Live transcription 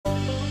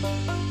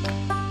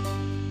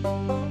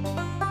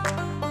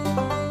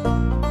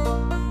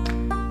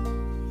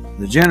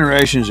The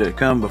generations that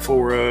come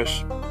before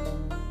us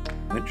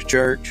went to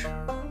church,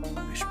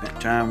 they spent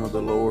time with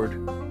the Lord,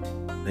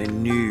 they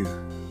knew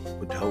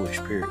what the Holy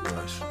Spirit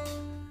was,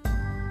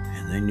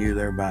 and they knew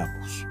their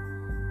Bibles,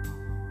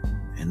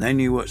 and they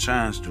knew what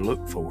signs to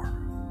look for.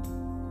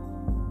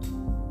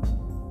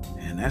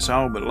 And that's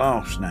all but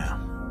lost now.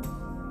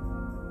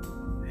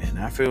 And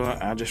I feel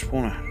I just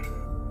want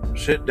to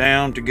sit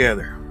down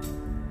together,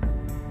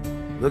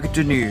 look at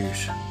the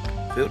news,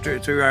 filter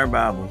it through our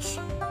Bibles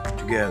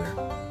together.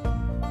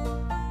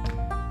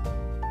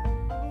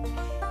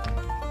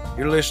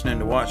 You're listening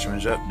to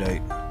Watchman's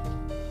Update.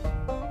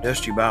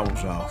 Dust your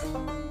Bibles off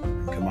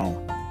and come on.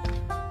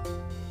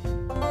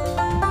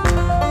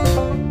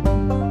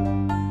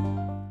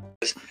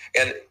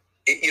 And,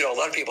 a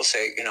lot of people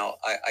say,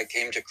 I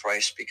came to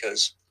Christ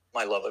because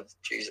my love of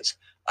Jesus.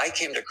 I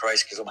came to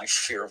Christ because of my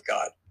fear of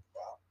God.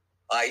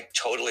 I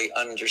totally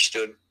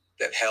understood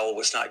that hell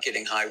was not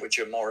getting high with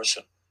Jim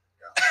Morrison.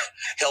 Yeah.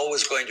 Hell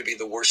was going to be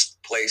the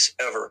worst place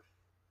ever.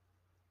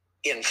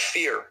 In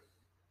fear,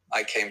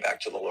 I came back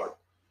to the Lord.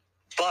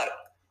 But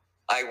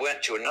I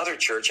went to another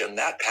church, and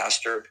that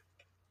pastor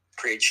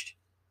preached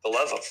the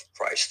love of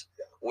Christ,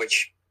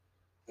 which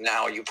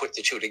now you put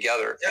the two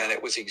together, and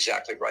it was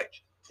exactly right.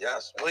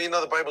 Yes. Well,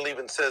 the Bible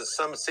even says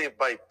some saved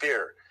by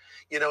fear.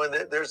 And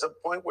there's a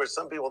point where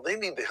some people, they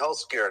need the hell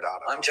scared out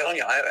of them. I'm telling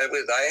you, I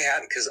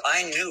had, because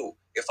I knew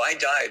if I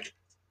died,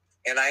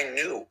 and I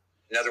knew,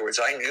 in other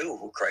words, I knew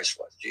who Christ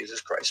was, Jesus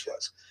Christ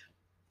was.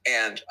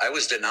 And I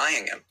was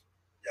denying him.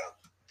 Yeah.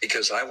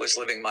 Because I was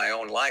living my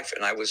own life,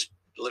 and I was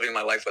living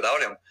my life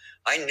without him.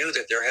 I knew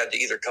that there had to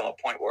either come a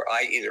point where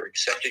I either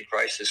accepted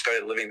Christ and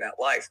started living that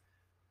life,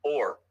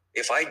 or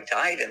if I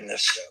died in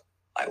this,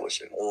 I was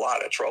in a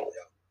lot of trouble.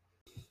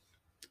 Yeah.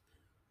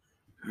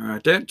 All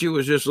right, that you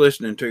was just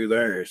listening to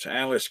there is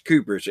Alice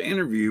Cooper's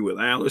interview with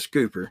Alice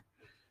Cooper.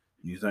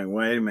 You think,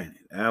 wait a minute,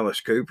 Alice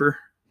Cooper?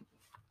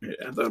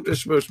 I thought this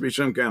was supposed to be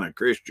some kind of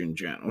Christian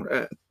channel,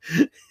 right?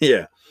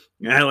 Yeah,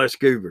 Alice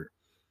Cooper.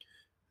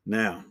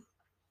 Now,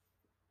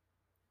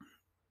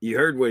 you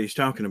heard what he's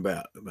talking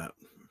about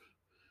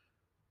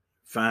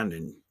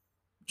finding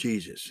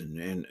Jesus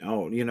and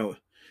all,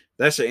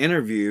 that's an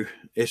interview.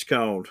 It's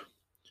called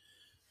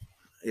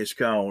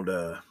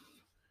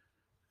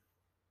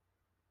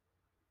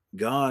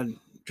God,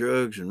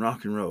 Drugs, and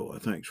Rock and Roll, I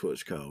think is what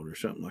it's called, or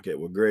something like that,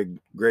 with Greg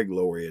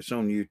Laurie. It's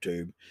on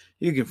YouTube.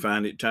 You can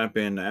find it. Type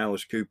in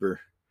Alice Cooper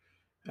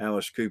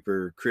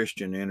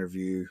Christian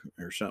interview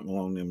or something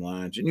along them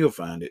lines, and you'll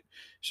find it.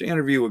 It's an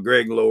interview with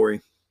Greg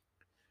Laurie.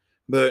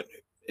 But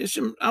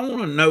I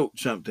want to note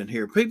something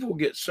here. People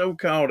get so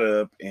caught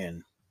up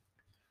in,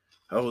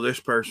 oh, this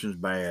person's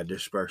bad,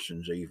 this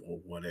person's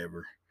evil,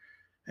 whatever,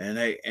 and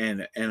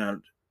a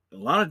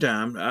lot of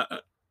times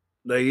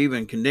they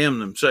even condemn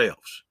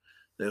themselves.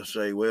 They'll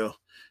say, well,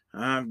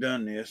 I've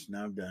done this and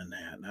I've done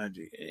that.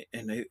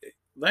 And they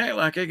act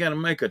like they got to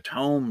make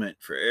atonement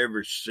for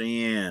every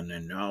sin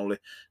and all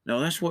that.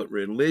 No, that's what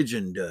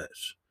religion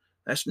does.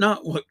 That's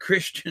not what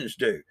Christians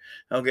do.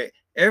 Okay.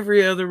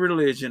 Every other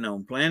religion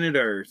on planet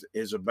Earth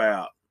is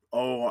about,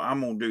 oh,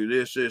 I'm going to do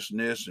this, this, and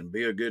this, and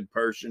be a good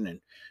person and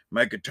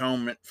make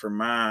atonement for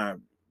my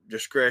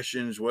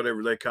discretions,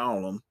 whatever they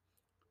call them.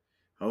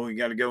 Oh, you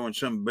got to go in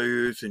some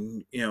booth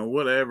and,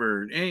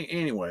 whatever.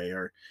 Anyway,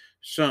 or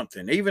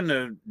something. Even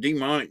the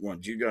demonic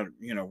ones, you got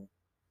to,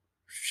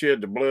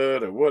 shed the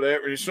blood or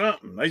whatever. It's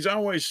something. There's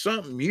always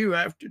something you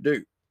have to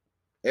do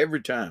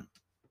every time.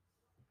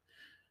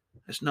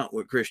 That's not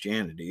what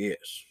Christianity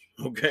is.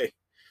 Okay.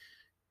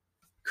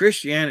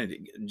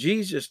 Christianity,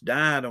 Jesus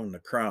died on the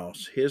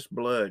cross. His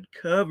blood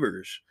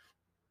covers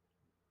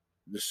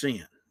the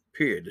sin,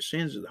 period. The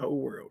sins of the whole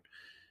world.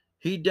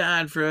 He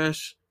died for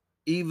us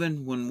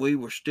even when we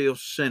were still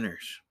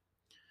sinners.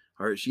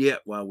 Or it's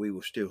yet while we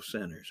were still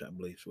sinners, I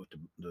believe is what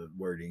the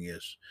wording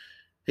is.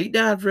 He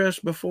died for us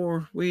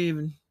before we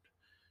even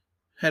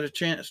had a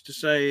chance to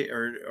say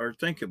or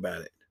think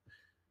about it.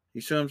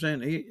 You see what I'm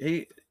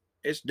saying?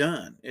 It's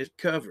done. It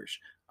covers.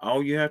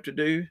 All you have to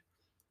do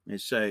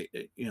is say,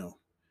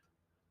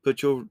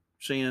 put your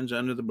sins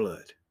under the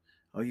blood.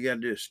 All you got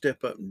to do is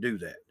step up and do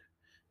that.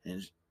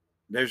 And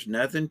there's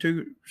nothing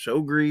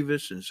so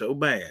grievous and so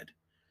bad.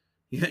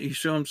 You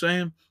see what I'm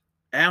saying?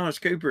 Alice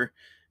Cooper,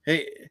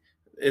 he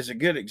is a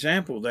good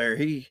example there.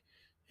 He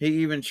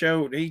even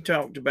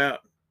talked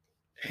about,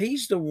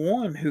 he's the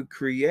one who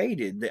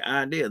created the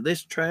idea.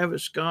 This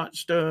Travis Scott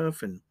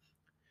stuff and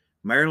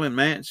Marilyn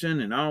Manson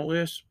and all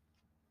this.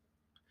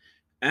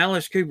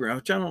 Alice Cooper,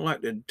 which I don't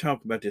like to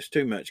talk about this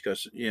too much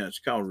because, it's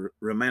called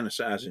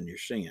romanticizing your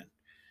sin.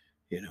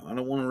 I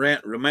don't want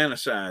to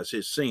romanticize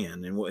his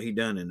sin and what he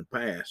done in the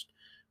past.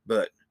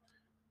 But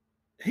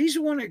he's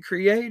the one that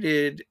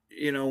created,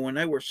 when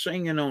they were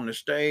singing on the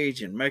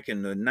stage and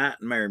making the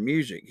nightmare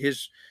music,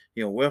 his,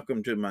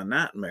 Welcome to My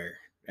Nightmare,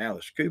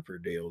 Alice Cooper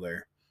deal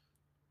there.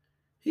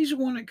 He's the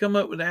one that come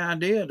up with the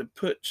idea to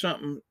put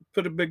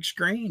a big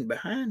screen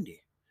behind you.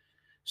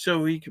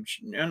 So he could,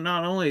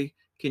 not only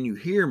can you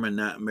hear my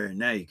nightmare,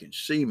 now you can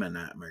see my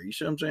nightmare. You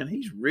see what I'm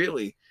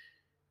saying?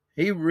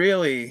 he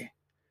really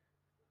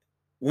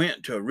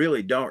went to a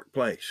really dark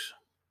place.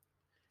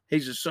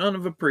 He's the son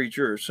of a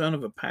preacher or son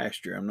of a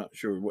pastor. I'm not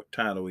sure what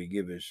title he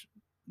give his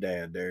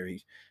dad there.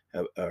 He's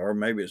or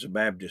maybe it's a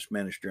Baptist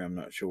minister. I'm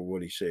not sure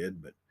what he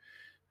said, but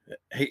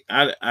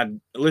I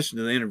listened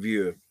to the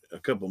interview a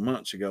couple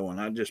months ago,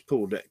 and I just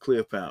pulled that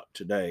clip out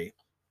today,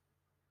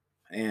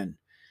 and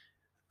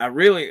I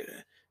really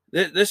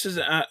this is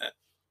I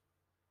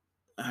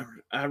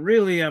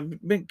really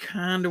I've been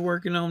kind of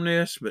working on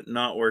this, but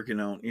not working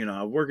on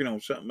I'm working on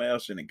something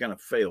else, and it kind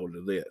of failed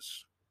to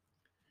this.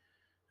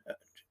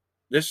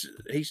 This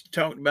he's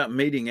talked about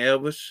meeting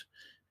Elvis,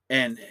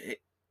 and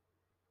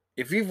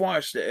if you've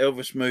watched the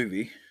Elvis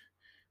movie,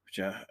 which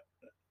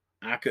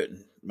I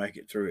couldn't make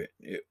it through it.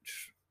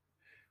 It's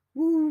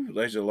woo,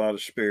 there's a lot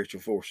of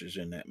spiritual forces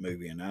in that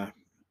movie, and I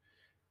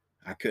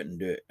couldn't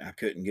do it. I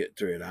couldn't get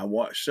through it. I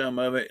watched some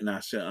of it, and I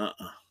said,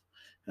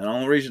 And the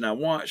only reason I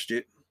watched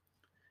it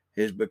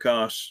is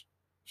because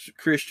it's a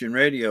Christian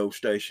radio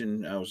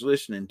station I was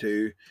listening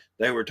to,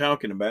 they were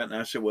talking about it, and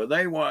I said, well,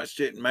 they watched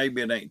it, and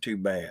maybe it ain't too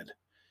bad.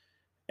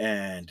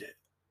 And,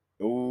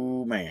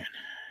 oh, man,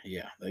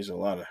 yeah, there's a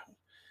lot of,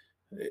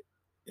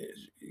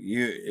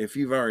 if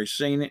you've already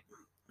seen it,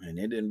 and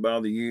it didn't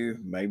bother you,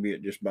 maybe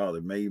it just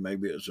bothered me,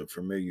 maybe it was a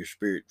familiar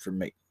spirit for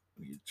me.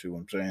 You see what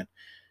I'm saying?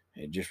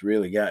 It just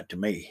really got to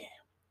me.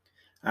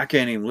 I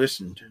can't even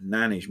listen to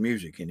 90s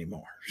music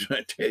anymore. So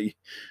I tell you,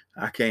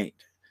 I can't.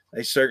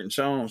 There's certain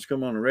songs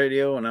come on the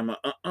radio, and I'm like,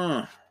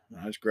 I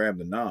just grab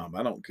the knob.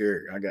 I don't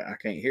care. I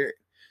can't hear it.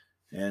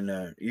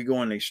 And you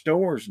go in these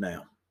stores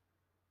now.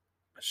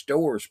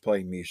 Stores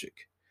play music,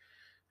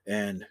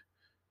 and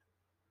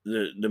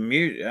the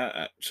music.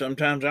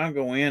 Sometimes I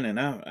go in, and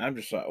I'm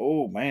just like,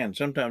 oh man.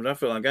 Sometimes I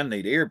feel like I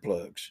need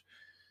earplugs,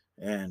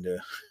 and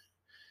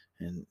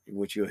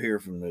which you'll hear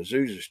from the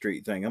Azusa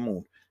Street thing. I'm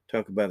gonna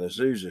talk about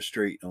Azusa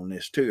Street on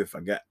this too if I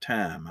got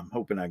time. I'm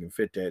hoping I can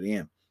fit that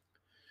in.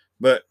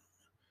 But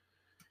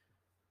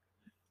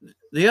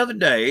the other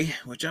day,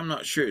 which I'm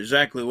not sure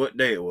exactly what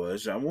day it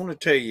was, I want to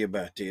tell you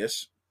about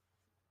this.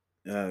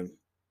 The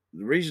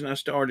reason I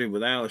started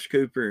with Alice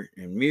Cooper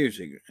and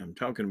music, I'm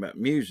talking about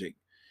music,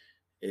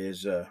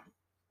 is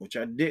which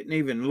I didn't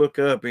even look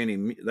up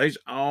any. There's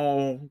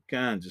all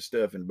kinds of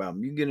stuff in the Bible.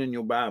 You get in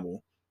your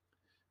Bible,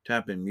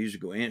 type in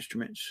musical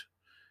instruments,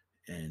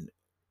 and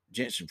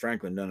Jensen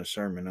Franklin done a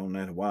sermon on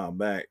that a while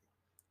back.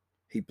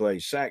 He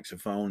plays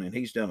saxophone, and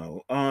he's done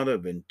a lot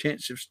of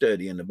intensive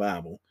study in the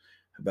Bible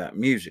about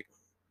music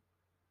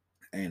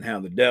and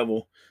how the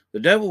devil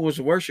was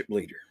a worship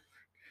leader.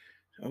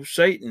 Oh,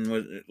 Satan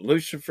was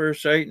Lucifer,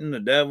 Satan, the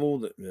devil,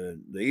 the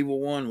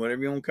evil one,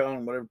 whatever you want to call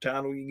him, whatever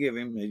title you give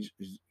him. He's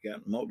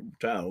got multiple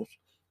titles.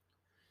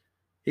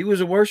 He was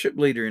a worship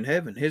leader in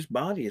heaven. His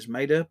body is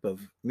made up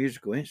of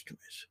musical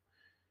instruments.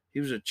 He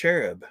was a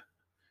cherub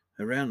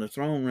around the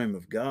throne room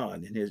of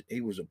God, and he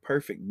was a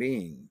perfect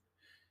being,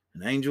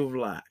 an angel of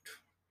light,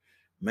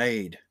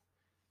 made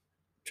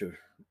to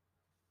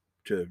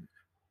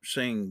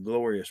sing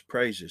glorious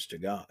praises to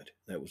God.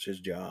 That was his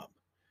job.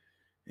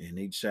 And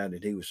he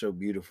decided he was so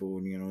beautiful,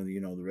 and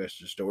you know the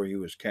rest of the story. He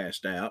was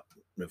cast out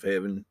of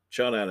heaven,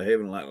 shot out of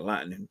heaven like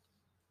lightning,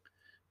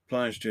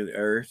 plunged to the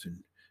earth,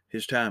 and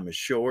his time is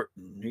short,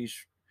 and he's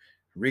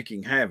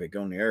wreaking havoc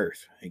on the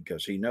earth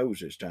because he knows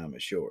his time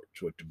is short.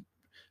 It's what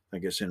I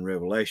guess in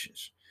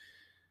Revelations.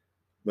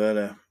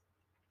 But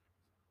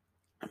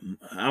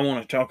I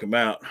want to talk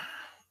about.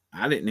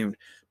 I didn't even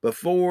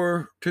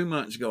before 2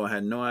 months ago. I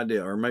had no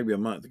idea, or maybe a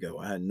month ago,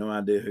 I had no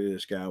idea who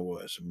this guy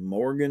was.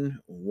 Morgan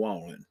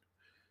Wallen.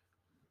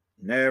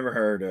 Never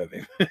heard of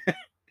him.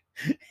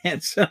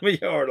 And some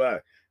of y'all are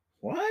like,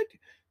 what?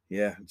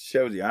 Yeah, it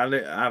shows you.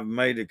 I've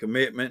made a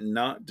commitment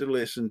not to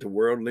listen to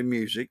worldly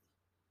music.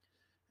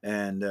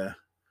 And a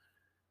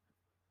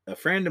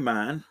friend of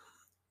mine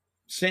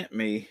sent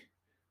me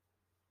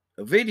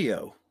a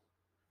video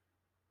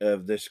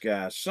of this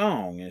guy's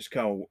song. It's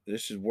called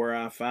This Is Where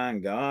I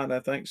Find God,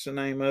 I think's the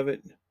name of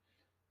it.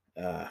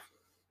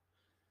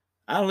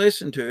 I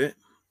listened to it,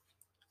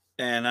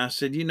 and I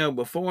said,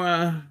 before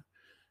I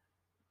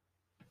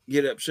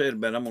get upset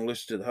about it, I'm going to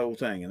listen to the whole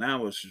thing. And I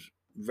was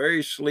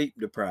very sleep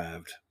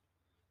deprived.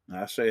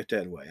 I say it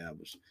that way.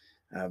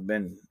 I've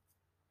been,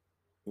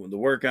 with the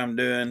work I'm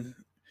doing,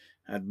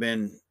 I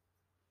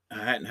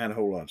hadn't had a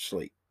whole lot of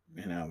sleep.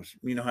 And I was,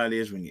 you know how it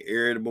is when you're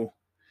irritable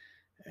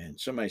and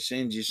somebody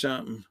sends you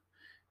something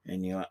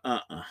and you're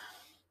like,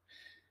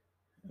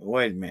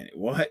 wait a minute,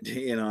 what?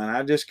 And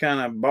I just kind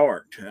of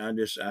barked. I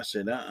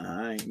said,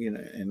 I ain't,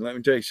 and let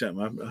me tell you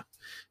something.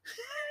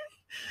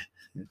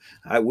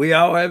 We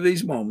all have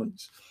these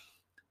moments.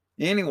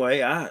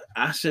 Anyway,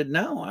 I said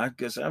no,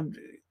 because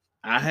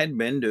I had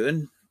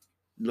been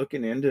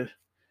looking into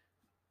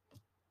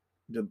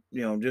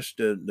just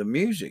the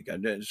music.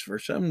 For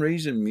some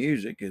reason,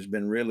 music has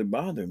been really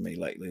bothering me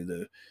lately.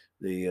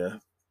 The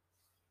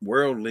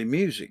worldly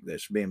music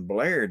that's been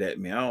blared at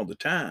me all the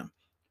time,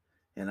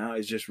 and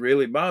it's just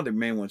really bothered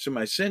me. When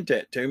somebody sent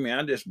that to me,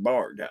 I just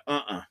barked.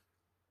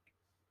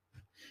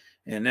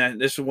 And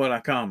this is what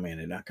I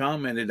commented. I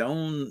commented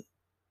on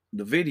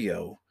the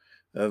video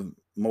of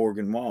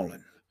Morgan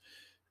Wallen.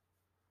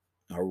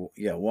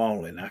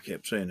 Wallen. I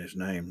kept saying his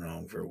name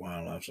wrong for a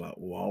while. I was like,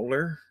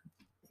 Walker,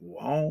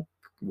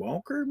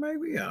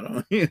 maybe? I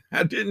don't know.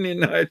 I didn't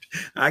even know.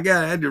 I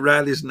had to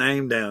write his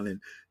name down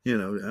and,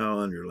 I'll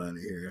underline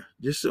it here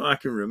just so I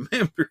can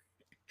remember.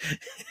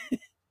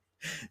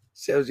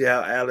 Shows you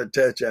how out of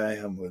touch I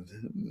am with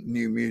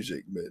new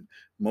music. But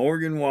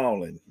Morgan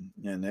Wallen,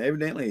 and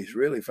evidently he's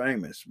really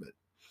famous. But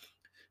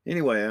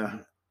anyway,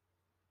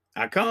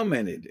 I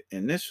commented,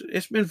 and it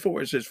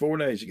says 4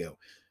 days ago.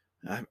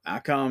 I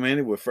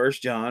commented with 1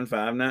 John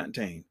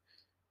 5:19.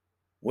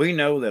 We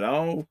know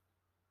that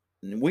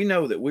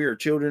we are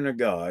children of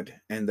God,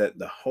 and that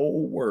the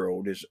whole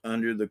world is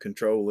under the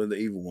control of the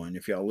evil one.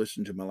 If y'all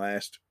listen to my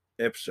last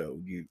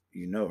episode, you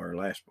know, our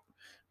last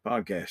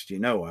podcast,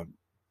 I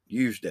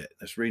used that.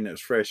 That's reading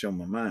that's fresh on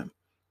my mind.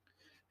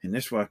 And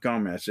this is what I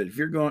commented. I said,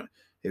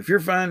 if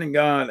you're finding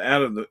God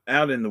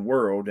out in the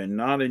world and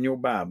not in your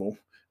Bible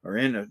or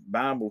in a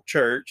Bible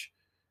church,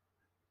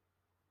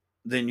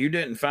 then you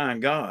didn't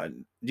find God.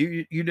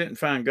 You didn't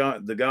find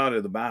God, the God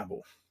of the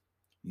Bible.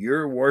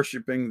 You're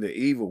worshiping the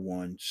evil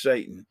one,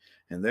 Satan.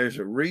 And there's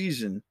a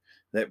reason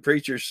that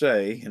preachers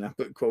say, and I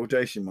put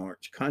quotation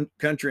marks,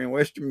 country and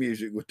Western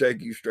music will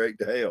take you straight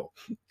to hell.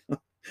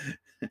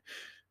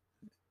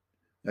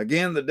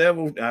 Again, the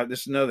devil,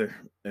 this is another,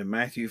 in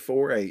Matthew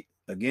 4:8.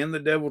 Again, the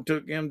devil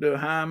took him to a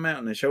high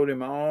mountain and showed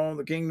him all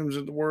the kingdoms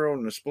of the world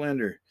and the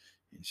splendor.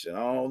 He said,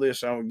 all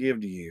this I will give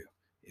to you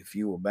if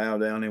you will bow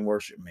down and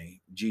worship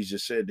me.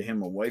 Jesus said to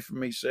him, away from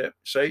me,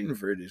 Satan,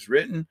 for it is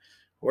written,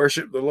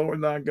 worship the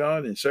Lord thy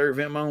God and serve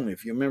him only.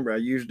 If you remember, I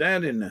used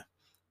that in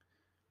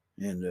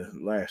the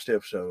last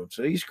episode.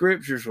 So these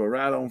scriptures were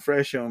right on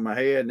fresh on my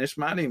head. And this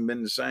might even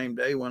been the same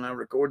day when I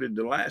recorded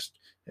the last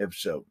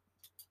episode.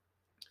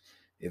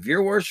 If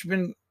you're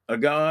worshiping a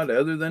God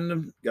other than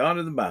the God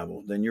of the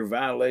Bible, then you're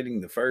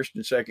violating the first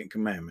and second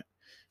commandment.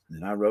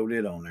 And then I wrote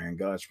it on there, and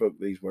God spoke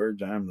these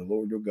words, I am the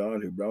Lord your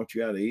God who brought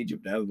you out of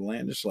Egypt, out of the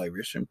land of slavery.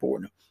 It's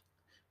important.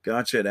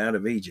 God said out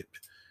of Egypt.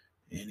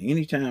 And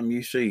anytime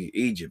you see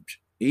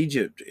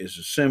Egypt is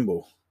a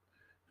symbol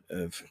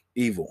of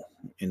evil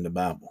in the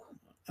Bible.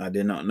 I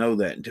did not know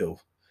that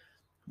until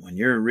when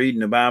you're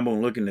reading the Bible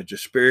and looking at the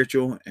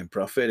spiritual and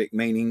prophetic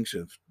meanings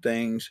of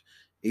things.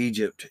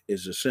 Egypt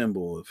is a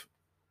symbol of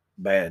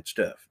bad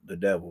stuff, the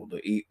devil,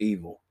 the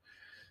evil.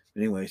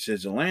 Anyway, it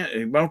says,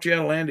 he brought you out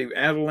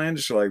of the land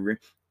of slavery.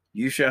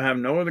 You shall have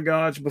no other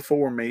gods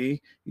before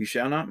me. You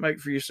shall not make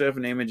for yourself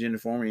an image in the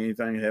form of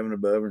anything in heaven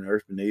above and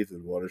earth beneath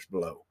and the waters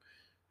below.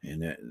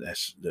 And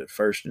that's the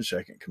first and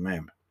second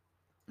commandment.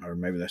 Or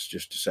maybe that's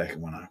just the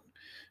second one.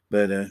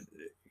 But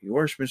you're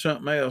worshiping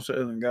something else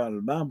other than God of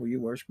the Bible, you're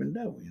worshiping the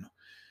devil,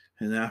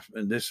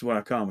 And this is what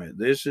I comment.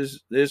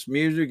 This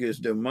music is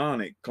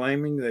demonic,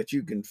 claiming that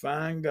you can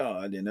find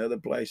God in other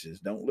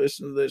places. Don't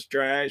listen to this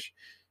trash.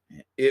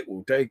 It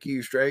will take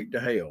you straight to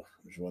hell,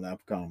 is what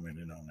I've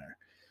commented on there.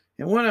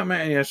 And what I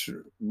mean, that's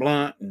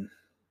blunt and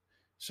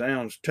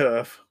sounds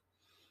tough.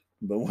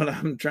 But what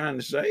I'm trying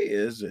to say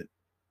is that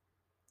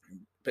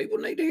people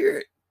need to hear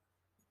it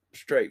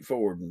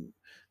straightforward and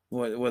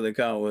what they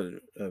call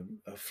it, a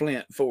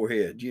flint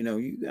forehead.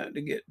 You got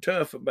to get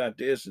tough about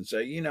this and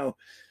say,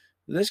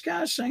 this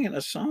guy's singing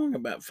a song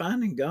about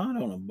finding God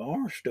on a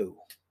bar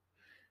stool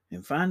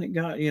and finding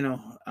God,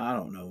 I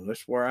don't know.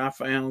 That's where I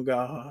found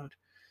God.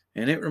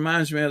 And it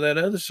reminds me of that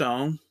other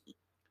song.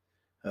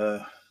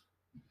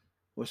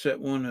 What's that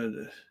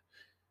one?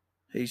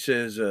 He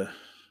says,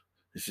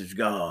 this is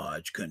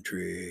God's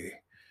country,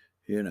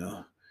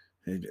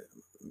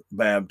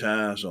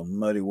 baptized on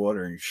muddy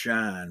water and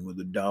shine with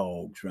the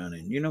dogs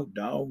running.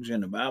 Dogs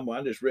in the Bible.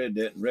 I just read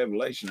that in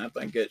Revelation. I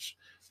think that's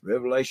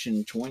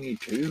Revelation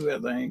 22, I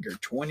think, or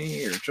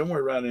 20, or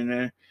somewhere right in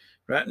there,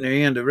 right in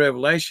the end of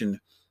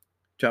Revelation,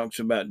 talks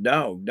about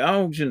dogs.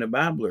 Dogs in the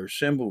Bible are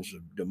symbols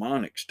of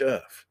demonic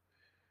stuff.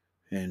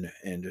 And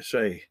to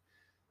say,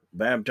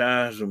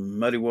 baptize in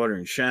muddy water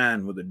and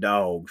shine with the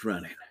dogs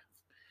running.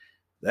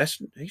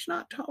 He's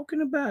not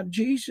talking about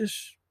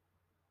Jesus.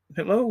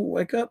 Hello,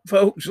 wake up,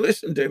 folks.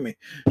 Listen to me.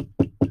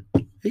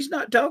 He's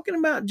not talking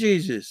about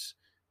Jesus.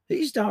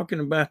 He's talking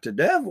about the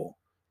devil.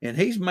 And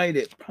he's made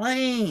it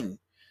plain.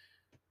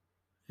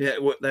 Yeah,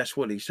 that's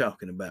what he's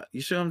talking about.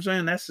 You see what I'm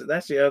saying? That's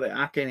the other.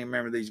 I can't even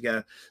remember these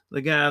guys.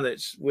 The guy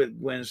that's with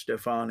Gwen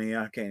Stefani,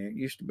 it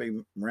used to be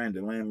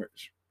Miranda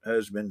Lambert's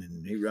husband,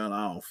 and he run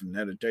off, and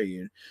that'll tell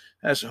you.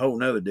 That's a whole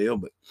nother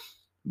deal.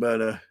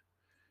 But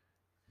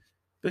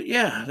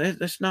yeah,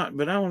 that's not.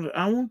 But I want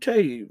to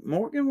tell you,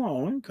 Morgan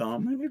Wallen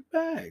commented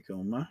back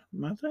on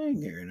my thing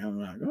here, and I'm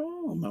like,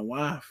 oh, my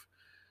wife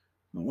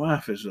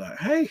is like,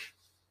 hey,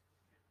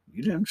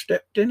 you done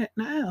stepped in it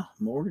now.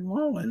 Morgan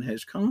Wallen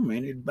has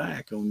commented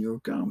back on your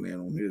comment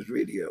on his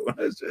video.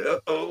 I said,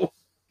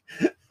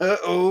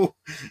 uh-oh,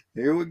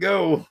 here we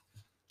go.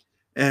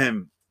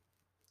 And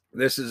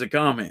this is a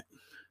comment.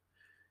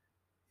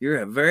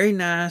 You're a very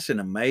nice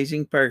and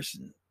amazing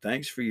person.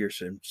 Thanks for your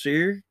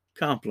sincere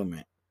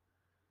compliment.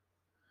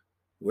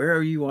 Where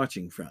are you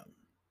watching from?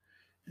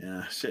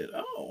 And I said,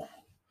 oh,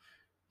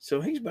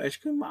 so he's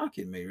basically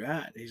mocking me,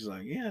 right? He's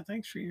like, yeah,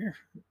 thanks for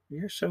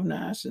you're so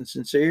nice and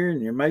sincere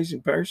and you're an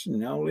amazing person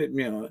and all that.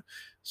 I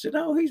said,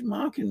 oh, he's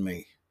mocking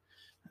me.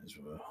 I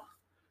said, well,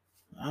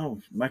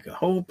 I'll make a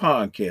whole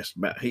podcast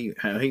about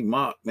how he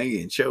mocked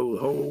me and show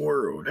the whole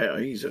world how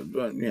he's a,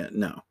 yeah,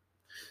 no.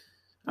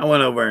 I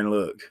went over and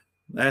looked.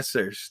 That's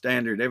their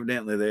standard.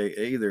 Evidently, they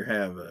either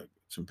have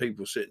some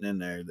people sitting in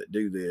there that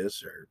do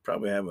this, or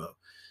probably have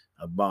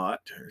a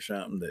bot or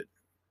something that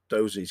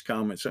throws these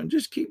comments on.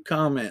 Just keep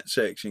comment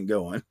section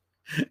going.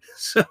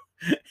 so,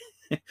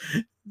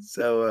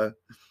 so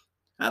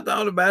I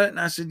thought about it and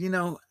I said,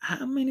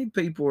 how many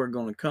people are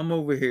going to come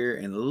over here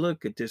and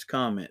look at this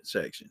comment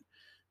section?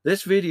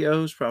 This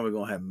video is probably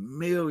going to have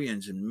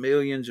millions and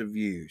millions of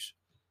views.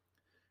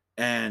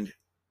 And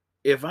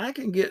if I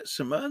can get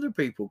some other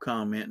people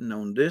commenting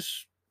on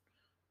this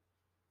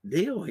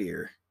deal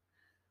here,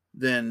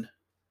 then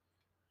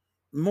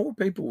more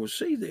people will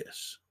see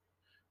this.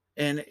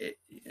 And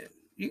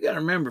you got to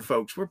remember,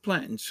 folks, we're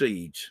planting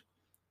seeds.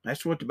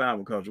 That's what the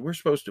Bible calls it. We're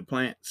supposed to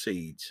plant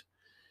seeds.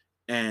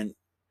 And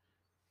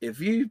if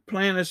you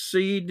plant a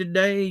seed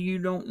today, you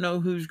don't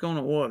know who's going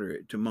to water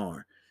it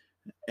tomorrow.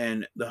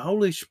 And the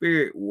Holy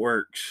Spirit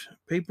works.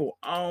 People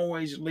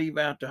always leave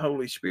out the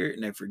Holy Spirit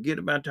and they forget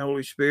about the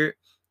Holy Spirit.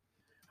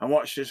 I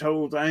watched this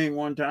whole thing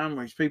one time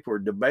where these people are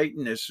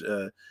debating this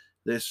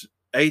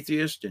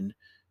atheist and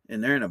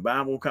they're in a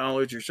Bible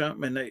college or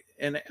something.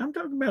 And I'm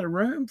talking about a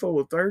room full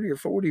of 30 or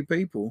 40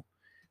 people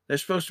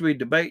that's supposed to be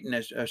debating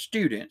as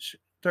students,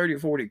 30 or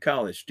 40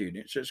 college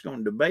students that's going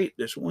to debate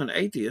this one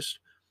atheist.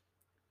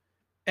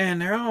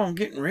 And they're all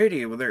getting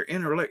ready with their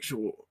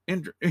intellectual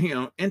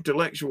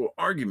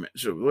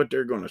arguments of what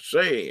they're going to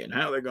say and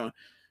how they're going.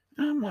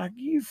 I'm like,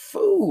 you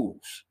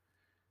fools!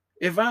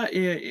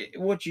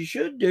 What you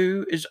should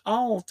do is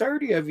all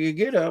 30 of you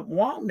get up,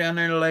 walk down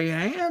there, and lay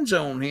hands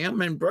on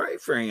him and pray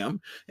for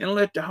him, and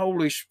let the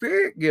Holy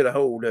Spirit get a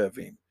hold of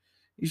him.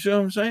 You see what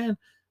I'm saying?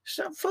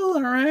 Stop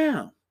fooling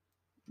around.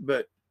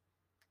 But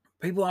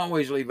people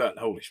always leave out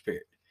the Holy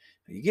Spirit.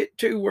 You get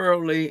too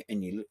worldly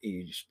and you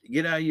just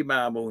get out of your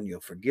Bible and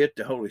you'll forget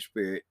the Holy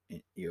Spirit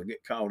and you'll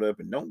get caught up.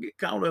 And don't get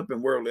caught up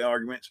in worldly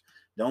arguments.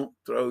 Don't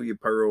throw your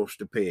pearls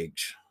to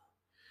pigs.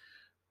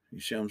 You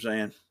see what I'm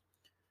saying?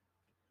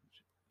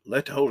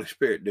 Let the Holy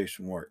Spirit do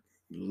some work.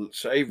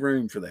 Save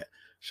room for that.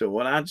 So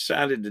what I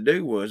decided to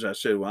do was I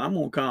said, well, I'm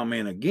going to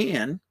comment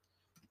again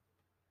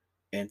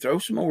and throw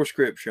some more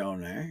scripture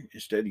on there.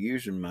 Instead of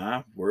using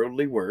my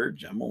worldly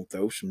words, I'm going to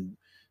throw some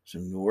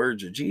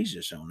words of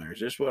Jesus on there. Is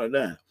this what I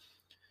done?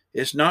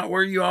 It's not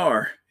where you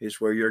are,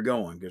 it's where you're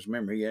going. Because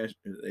remember,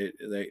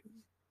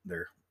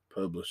 their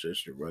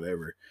publicist or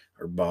whatever,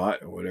 or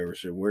bot or whatever,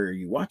 said, where are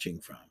you watching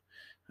from?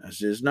 I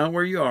said, it's not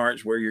where you are,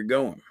 it's where you're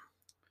going.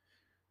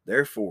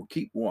 Therefore,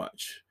 keep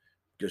watch,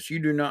 because you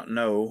do not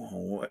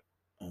know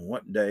on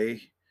what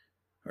day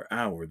or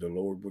hour the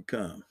Lord would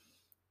come.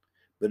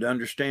 But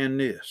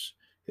understand this,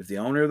 if the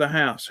owner of the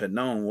house had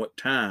known what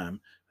time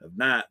of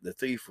night the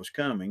thief was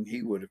coming,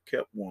 he would have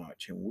kept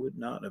watch and would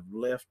not have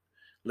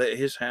let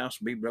his house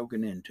be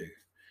broken into.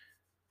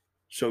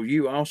 So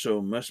you also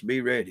must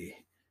be ready,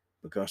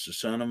 because the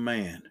Son of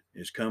Man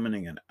is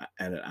coming at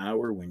an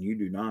hour when you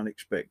do not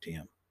expect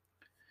him.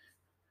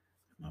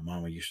 My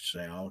mama used to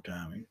say all the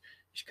time,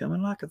 he's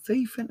coming like a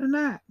thief in the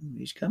night.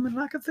 He's coming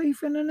like a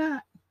thief in the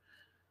night.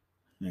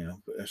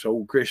 Us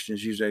old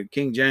Christians use that.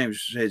 King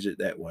James says it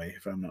that way,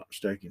 if I'm not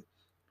mistaken.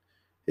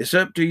 It's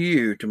up to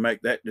you to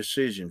make that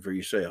decision for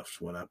yourselves,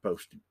 what I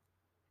posted.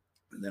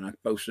 And then I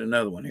posted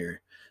another one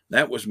here.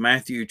 That was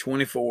Matthew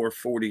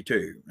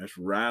 24:42. That's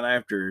right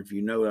after, if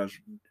you know,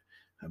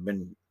 I've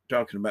been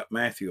talking about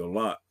Matthew a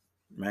lot.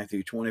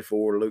 Matthew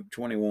 24, Luke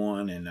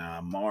 21,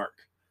 and Mark.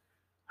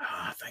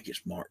 I think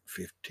it's Mark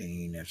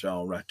 15. That's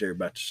all right there,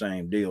 about the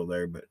same deal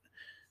there. But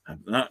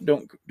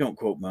don't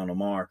quote me on the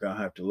Mark. I'll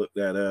have to look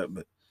that up.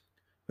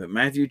 But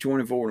Matthew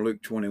 24 and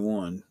Luke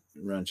 21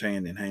 runs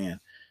hand in hand.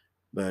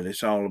 But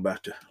it's all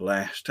about the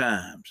last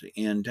times, the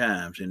end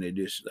times, and it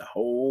is the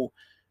whole.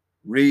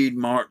 Read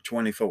Matthew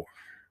 24.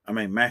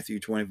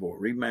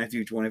 Read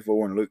Matthew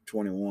 24 and Luke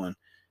 21. I'm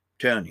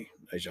telling you,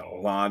 there's a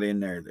lot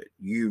in there that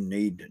you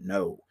need to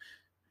know.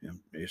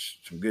 It's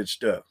some good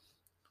stuff.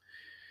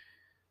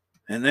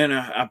 And then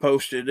I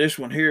posted this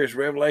one here is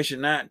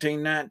Revelation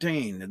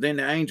 19:19. Then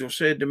the angel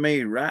said to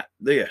me, write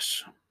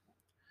this.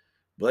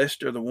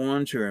 Blessed are the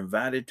ones who are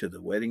invited to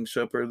the wedding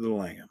supper of the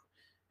Lamb.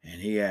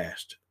 And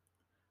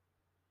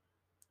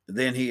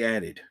then he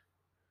added,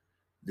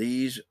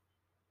 these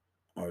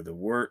are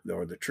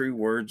the true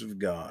words of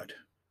God.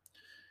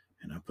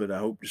 And I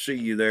hope to see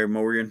you there,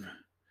 Morgan.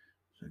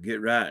 So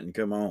get right and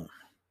come on.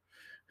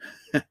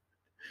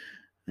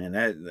 And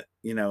that,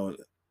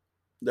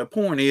 the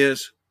point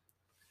is,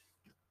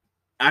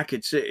 I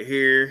could sit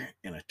here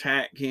and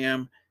attack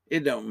him.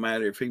 It don't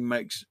matter if he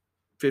makes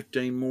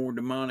 15 more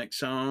demonic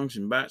songs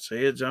and bites the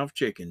heads off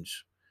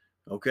chickens.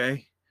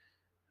 Okay?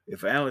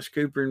 If Alice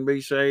Cooper can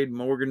be saved,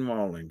 Morgan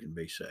Wallen can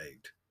be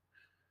saved.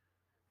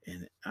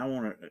 And I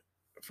want to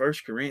 1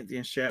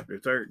 Corinthians chapter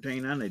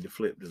 13. I need to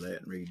flip to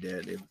that and read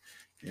that.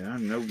 I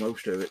know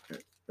most of it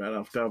right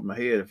off the top of my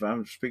head. If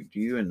I speak to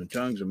you in the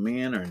tongues of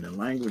men or in the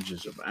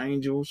languages of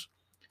angels,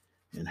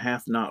 and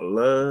hath not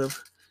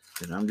love,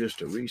 then I'm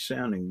just a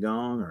resounding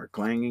gong or a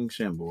clanging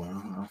cymbal.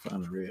 I'll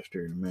find the rest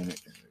here in a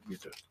minute and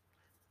get the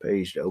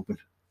page to open.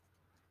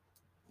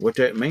 What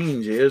that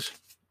means is,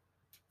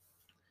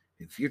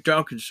 if you're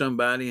talking to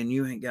somebody and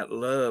you ain't got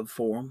love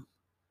for them,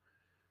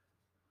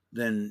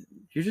 then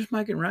you're just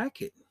making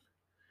racket.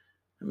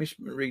 Let me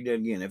read that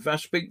again. If I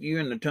speak to you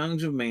in the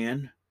tongues of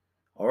men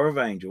or of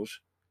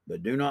angels,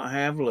 but do not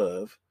have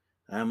love,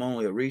 I am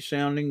only a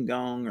resounding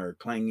gong or a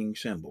clanging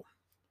cymbal.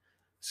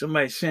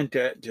 Somebody sent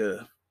that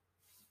to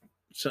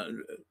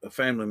a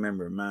family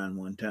member of mine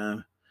one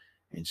time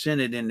and sent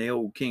it in the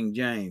old King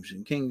James.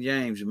 And King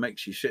James, it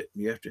makes you sit.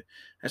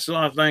 That's a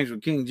lot of things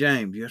with King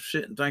James. You have to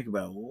sit and think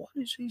about, well,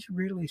 what is he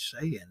really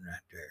saying right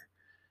there?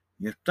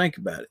 You have to think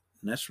about it.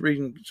 And that's the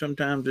reason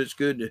sometimes it's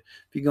good to, if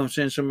you're going to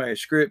send somebody a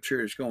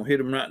scripture, it's going to hit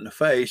them right in the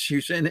face. You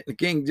send it to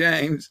King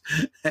James.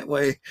 That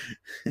way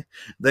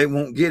they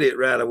won't get it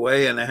right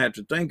away, and they have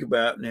to think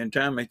about it. And in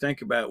time they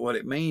think about what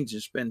it means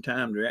and spend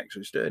time to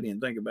actually study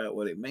and think about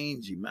what it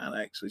means, you might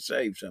actually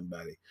save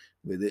somebody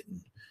with it.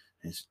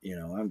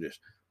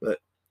 But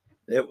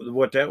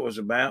what that was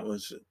about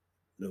was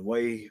the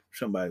way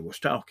somebody was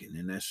talking.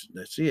 And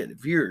that's it.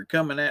 If you're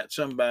coming at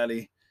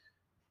somebody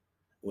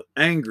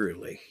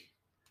angrily,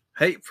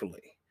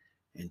 hatefully,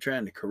 and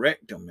trying to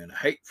correct them in a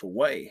hateful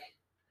way,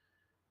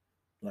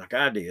 like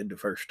I did the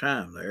first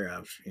time there,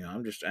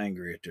 I'm just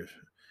angry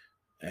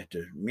at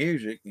the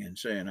music and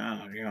saying,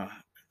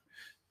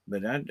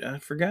 but I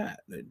forgot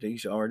that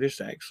these artists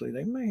actually,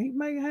 he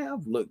may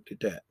have looked at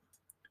that.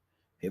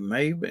 It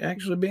may have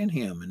actually been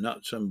him and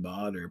not some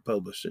bot or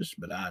publicist,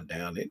 but I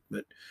doubt it.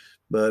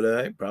 But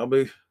it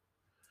probably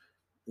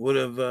would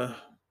have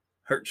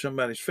hurt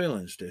somebody's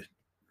feelings to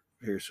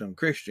hear some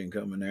Christian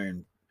come in there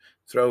and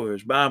throw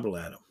his Bible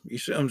at him. You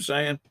see what I'm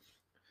saying?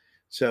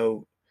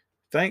 So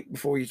think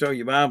before you throw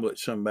your Bible at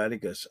somebody,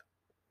 because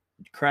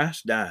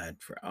Christ died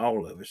for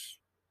all of us,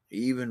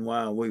 even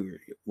while we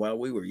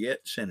were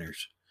yet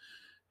sinners.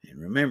 And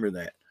remember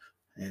that.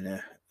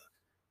 And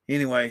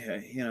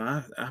anyway,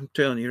 I'm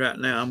telling you right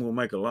now, I'm going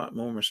to make a lot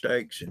more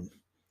mistakes. And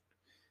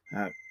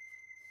that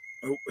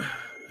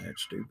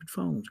stupid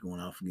phone's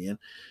going off again.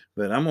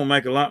 But I'm going to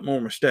make a lot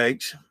more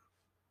mistakes.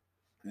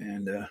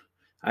 And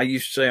I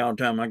used to say all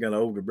the time, I got an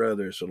older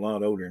brother that's a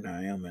lot older than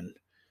I am, and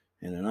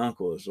an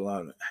uncle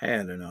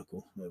had an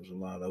uncle that was a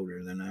lot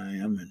older than I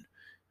am,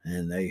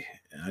 and I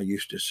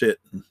used to sit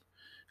and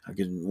I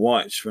could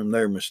watch from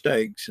their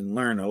mistakes and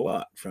learn a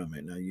lot from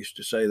it. And I used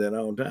to say that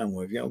all the time.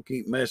 Well, if y'all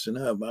keep messing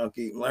up, I'll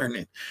keep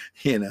learning.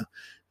 You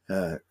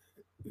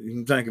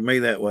can think of me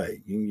that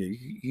way.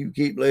 You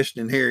keep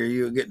listening here,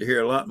 you'll get to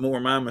hear a lot more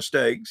of my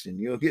mistakes, and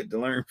you'll get to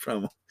learn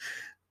from them.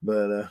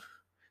 But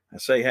I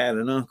say had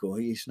an uncle.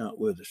 He's not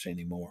with us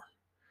anymore.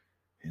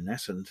 And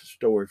that's a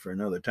story for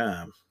another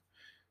time.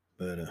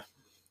 But,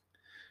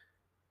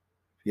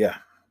 yeah,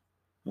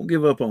 don't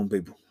give up on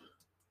people.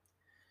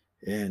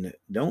 And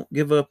don't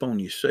give up on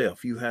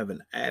yourself. You have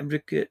an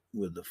advocate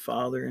with the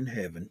Father in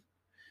heaven.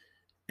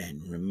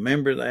 And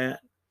remember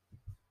that.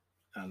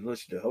 I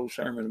listened to a whole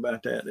sermon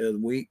about that the other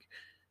week.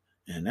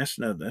 And that's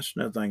another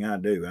thing I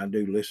do. I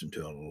do listen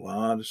to a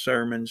lot of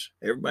sermons.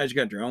 Everybody's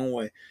got their own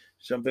way.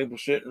 Some people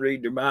sit and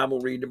read the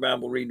Bible.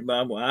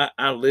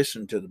 I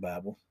listen to the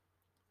Bible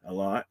a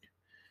lot.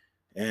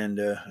 And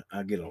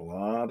I get a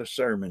lot of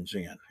sermons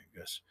in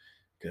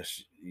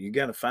because you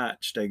got to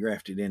fight to stay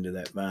grafted into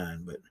that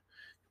vine. But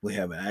we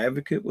have an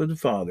advocate with the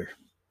Father,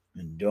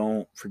 and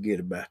don't forget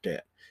about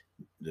that.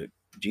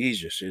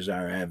 Jesus is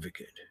our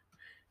advocate.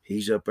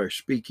 He's up there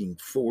speaking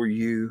for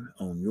you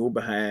on your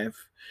behalf,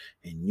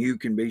 and you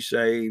can be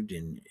saved.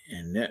 And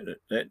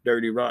that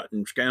dirty,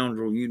 rotten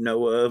scoundrel you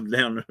know of,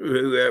 down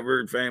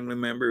whoever, family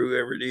member,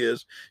 whoever it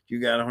is,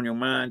 you got on your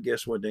mind,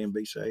 guess what? They can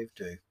be saved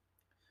too.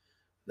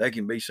 They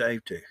can be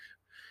saved too.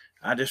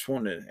 I was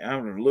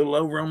a little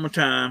over on my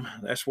time.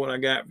 That's what I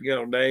got for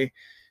y'all today.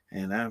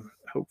 And I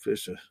hope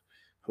this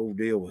whole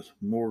deal with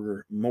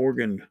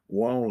Morgan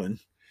Wallen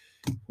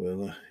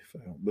will, if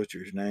I don't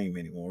butcher his name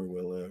anymore,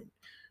 will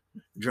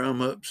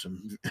drum up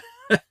some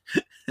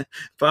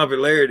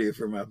popularity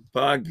for my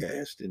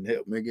podcast and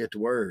help me get the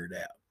word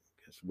out.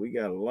 Because we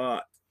got a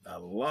lot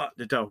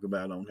to talk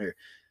about on here.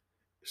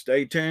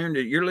 Stay tuned.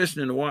 You're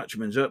listening to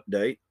Watchman's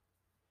Update.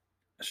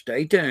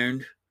 Stay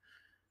tuned.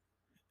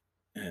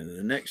 And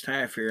the next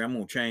half here, I'm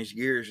going to change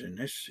gears, and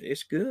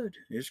it's good.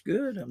 It's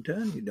good. I'm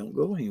telling you, don't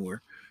go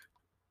anywhere.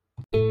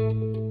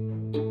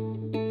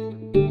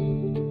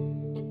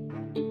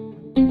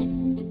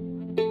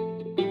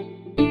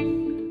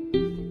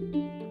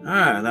 All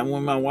right, I'm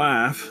with my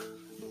wife,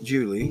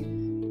 Julie,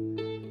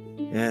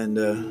 and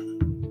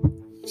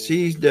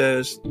she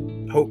does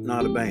Hope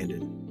Not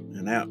Abandoned,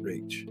 an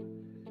outreach.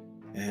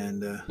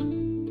 And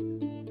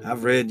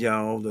I've read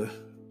y'all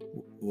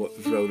what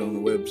was wrote on the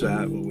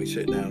website when we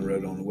sit down and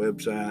wrote on the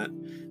website.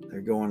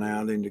 They're going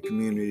out into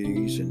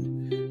communities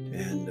and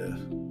and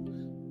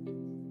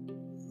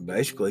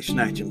basically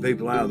snatching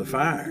people out of the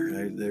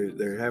fire.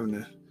 They're having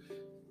to.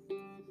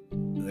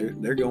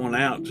 They're going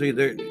out. See,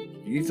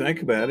 you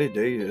think about it.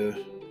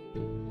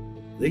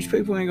 These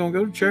people ain't gonna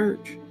go to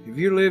church. If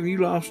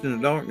you're lost in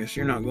the darkness,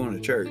 you're not going to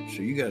church.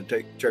 So you got to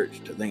take the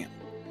church to them.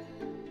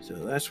 So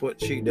that's what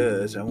she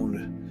does. I want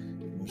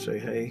to say,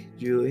 hey,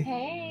 Julie.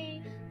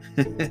 Hey.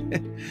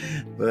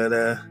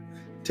 But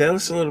tell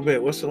us a little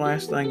bit. What's the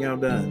last thing y'all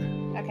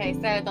done? Okay,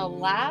 so the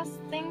last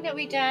thing that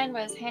we done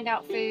was hand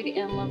out food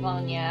in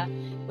Livonia.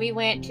 We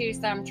went to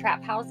some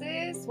trap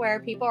houses where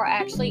people are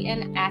actually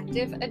in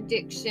active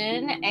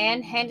addiction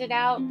and handed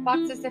out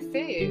boxes of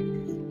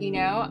food. You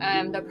know,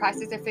 the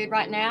prices of food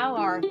right now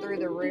are through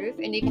the roof.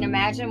 And you can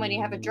imagine when you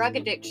have a drug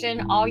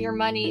addiction, all your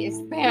money is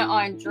spent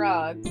on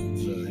drugs. So,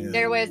 yeah.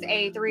 There was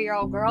a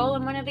 3-year-old girl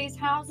in one of these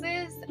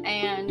houses.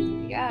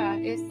 And yeah,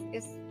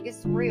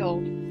 it's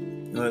real.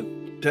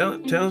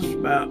 Tell us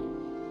about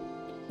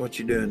what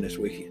you're doing this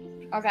weekend.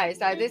 Okay,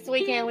 so this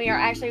weekend we are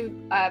actually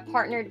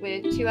partnered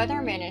with 2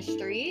 other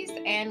ministries,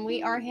 and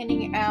we are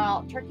handing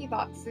out turkey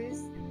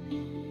boxes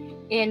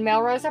in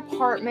Melrose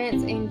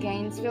Apartments in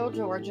Gainesville,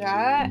 Georgia.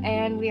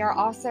 And we are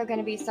also going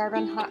to be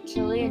serving hot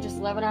chili and just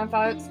loving on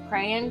folks,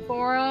 praying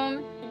for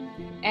them.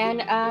 And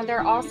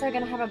they're also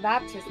going to have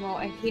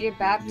a heated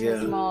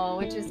baptismal,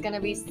 which is going to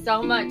be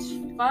so much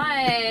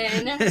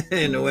fun.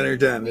 In the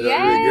wintertime, that'll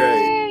be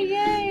great.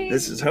 Yay.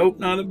 This is Hope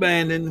Not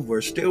Abandoned.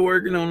 We're still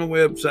working on the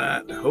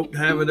website. I hope to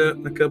have it up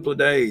in a couple of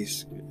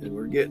days.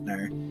 We're getting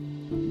there.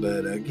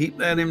 But keep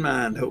that in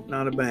mind, Hope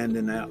Not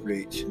Abandoned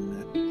Outreach.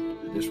 And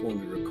I just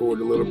wanted to record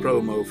a little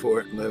promo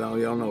for it and let all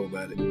y'all know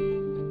about it.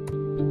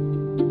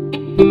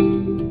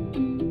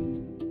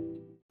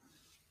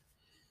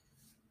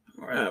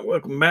 All right,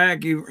 welcome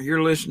back.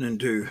 You're listening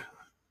to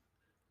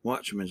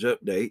Watchman's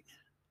Update.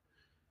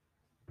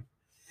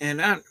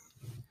 And I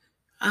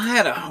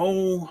had a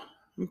whole...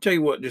 Let me tell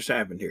you what just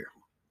happened here.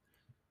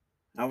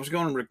 I was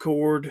going to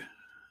record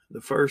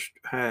the first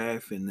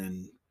half and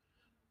then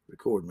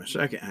record my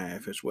second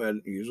half. That's what I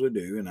usually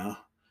do. And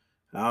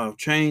I'll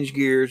change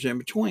gears in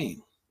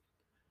between.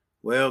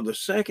 Well, the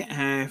second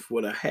half,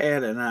 what I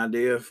had an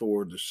idea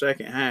for the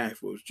second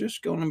half was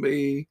just going to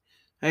be,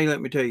 hey,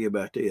 let me tell you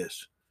about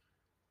this.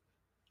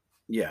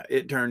 Yeah,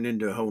 it turned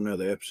into a whole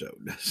nother episode.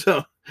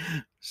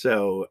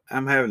 So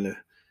I'm having to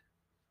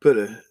put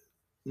a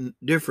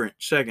different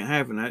second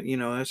half, and I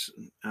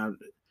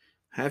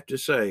have to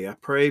say, I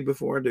pray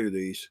before I do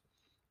these,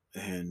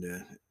 and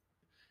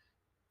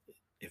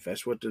if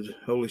that's what the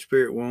Holy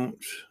Spirit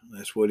wants,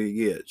 that's what He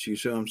gets. You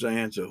see what I'm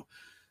saying? So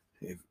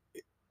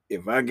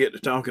if I get to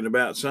talking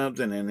about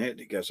something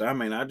because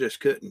I just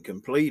couldn't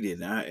complete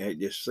it. It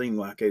just seemed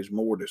like there's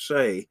more to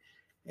say,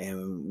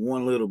 and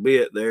one little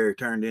bit there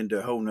turned into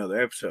a whole nother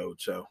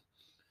episode. So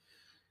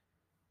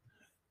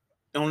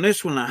on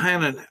this one,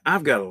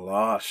 I've got a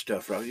lot of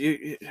stuff.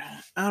 Right?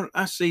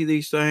 I see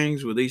these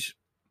things with these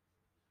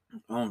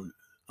on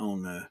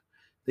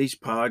these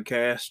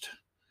podcast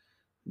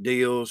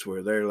deals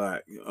where they're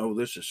like, oh,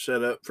 this is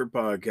set up for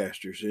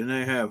podcasters, and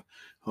they have,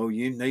 oh,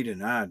 you need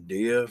an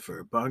idea for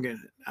a podcast.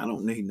 I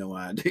don't need no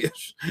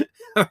ideas.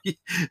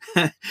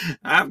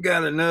 I've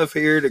got enough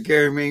here to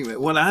carry me.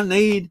 But what I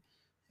need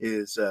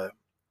is a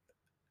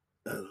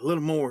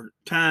little more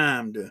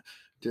time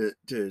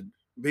to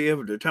be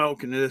able to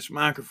talk into this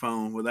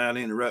microphone without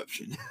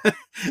interruption.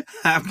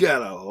 I've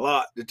got a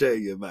lot to tell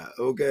you about.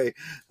 Okay,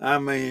 I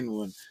mean,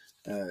 when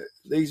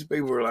these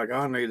people are like,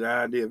 I need an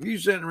idea. If you're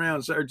sitting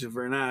around searching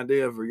for an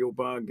idea for your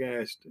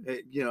podcast,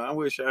 I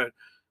wish I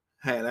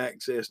had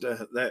access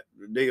to that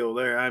deal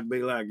there. I'd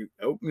be like,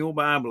 open your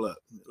Bible up.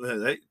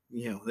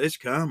 It's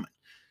coming.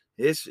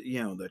 It's,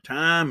 the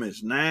time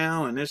is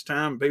now, and it's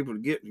time people to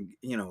get,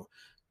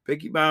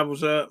 pick your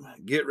Bibles up,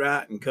 get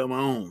right, and come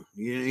on.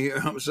 You know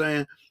what I'm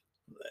saying?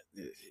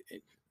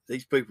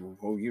 These people,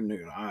 oh, you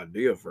need an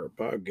idea for a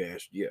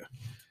podcast. Yeah.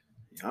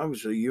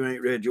 Obviously, you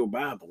ain't read your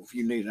Bible. If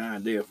you need an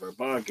idea for a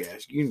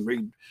podcast, you can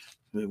read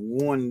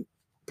one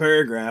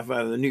paragraph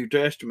out of the New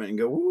Testament and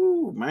go,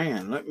 "Ooh,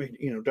 man, let me,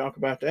 talk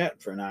about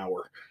that for an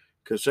hour,"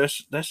 because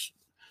that's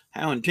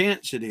how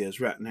intense it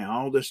is right now.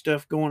 All this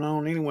stuff going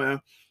on. Anyway,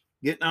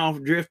 getting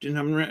off drifting.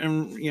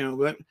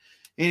 But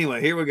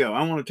anyway, here we go.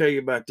 I want to tell you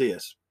about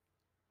this.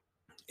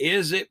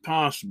 Is it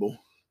possible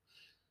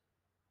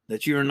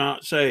that you're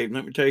not saved?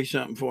 Let me tell you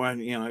something before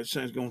it's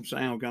going to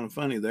sound kind of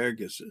funny there,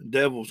 because the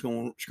devil's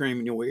going to scream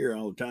in your ear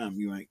all the time.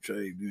 You ain't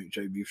saved. You ain't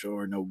saved. You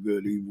sorry, no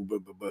good, evil, blah,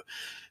 blah, blah.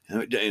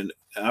 And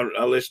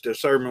I listened to a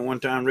sermon one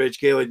time Reg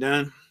Kelly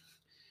done.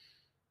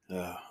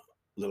 The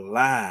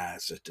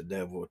lies that the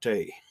devil will tell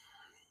you.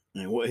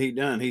 And what he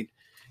done, he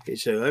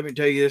said, let me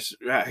tell you this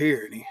right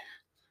here. And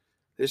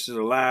this is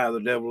a lie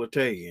the devil will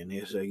tell you. And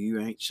he'll say, you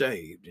ain't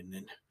saved. And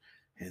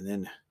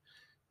then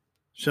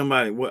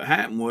what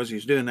happened was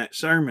he's doing that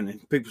sermon,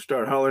 and people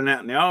started hollering out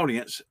in the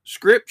audience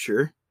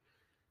scripture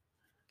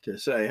to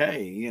say,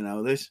 hey,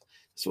 this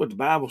is what the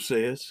Bible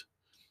says.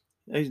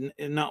 There's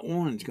not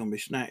one's going to be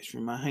snatched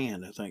from my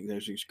hand. I think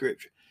there's a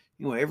scripture.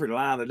 Every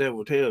lie the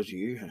devil tells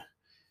you,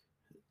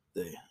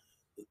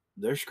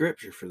 there's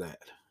scripture for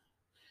that.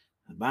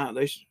 About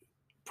these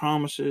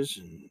promises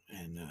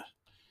and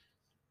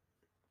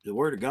the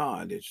word of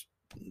God is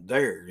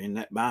there in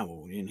that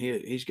Bible, and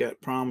he's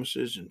got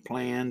promises and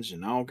plans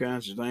and all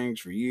kinds of things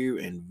for you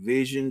and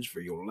visions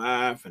for your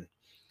life. And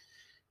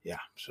yeah,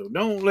 so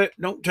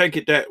don't take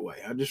it that way.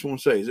 I just want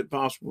to say, is it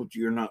possible that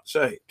you're not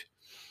saved?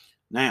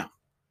 Now,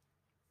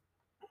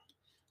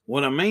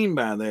 what I mean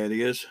by that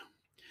is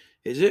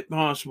it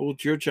possible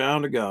that you're a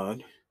child of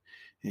God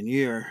and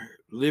you're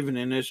living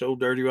in this old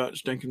dirty rotten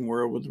stinking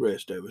world with the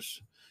rest of us,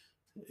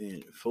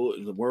 and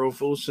the world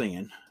full of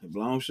sin that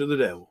belongs to the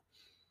devil,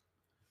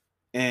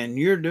 and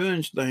you're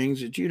doing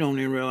things that you don't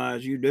even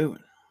realize you're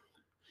doing?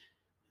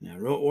 Now,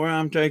 where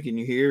I'm taking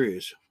you here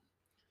is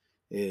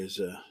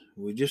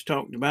we just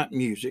talked about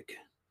music,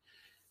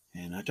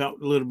 and I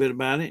talked a little bit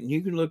about it. And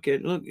you can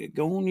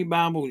go on your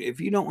Bible.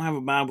 If you don't have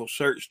a Bible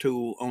search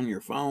tool on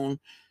your phone,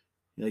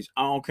 there's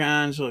all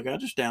kinds. Look, I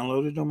just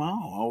downloaded them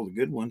all the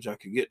good ones I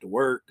could get to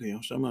work.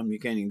 Some of them you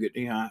can't even get.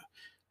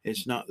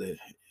 It's not that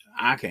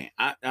I can't.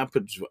 I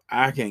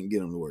can't get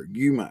them to work.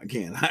 You might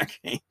can. I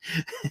can't.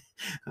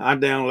 I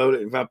download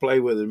it. If I play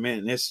with it a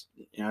minute,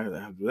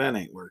 that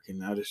ain't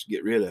working. I just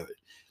get rid of it.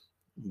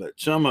 But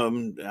some of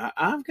them,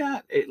 I've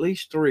got at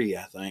least 3,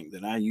 I think,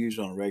 that I use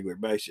on a regular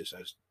basis.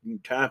 You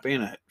type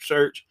in a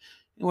search.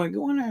 Anyway,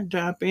 go in there and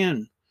type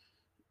in.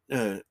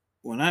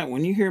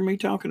 When you hear me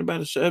talking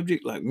about a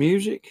subject like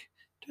music,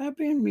 type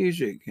in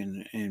music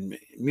and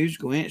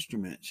musical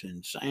instruments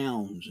and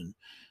sounds and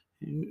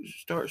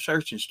start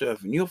searching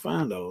stuff, and you'll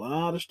find a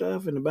lot of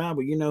stuff in the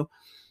Bible.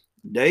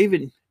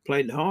 David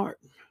played the harp.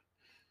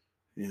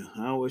 Yeah,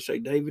 I always say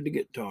David the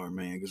guitar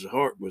man, because the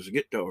harp was a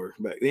guitar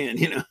back then.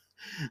 He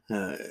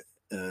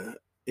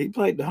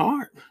played the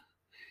harp,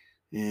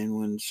 and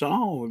when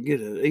Saul would get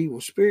an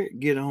evil spirit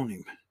get on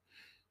him,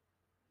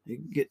 he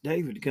could get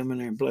David to come in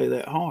there and play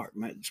that harp,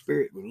 and that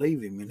spirit would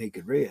leave him, and he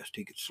could rest,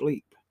 he could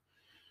sleep.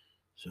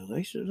 So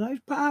they said there's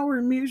power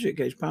in music.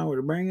 There's power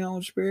to bring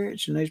on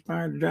spirits, and there's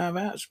power to drive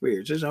out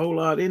spirits. There's a whole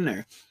lot in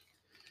there.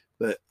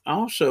 But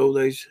also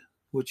there's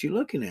what you're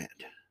looking at.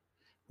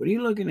 What are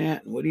you looking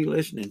at, and what are you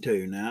listening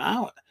to?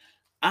 Now,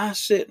 I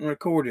sit and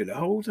recorded the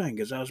whole thing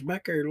because I was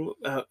back there.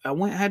 I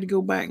had to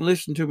go back and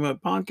listen to my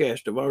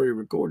podcast I've already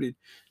recorded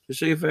to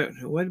see if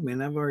wait a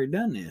minute, I've already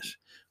done this.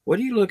 What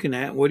are you looking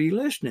at? What are you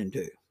listening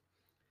to?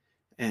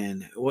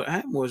 And what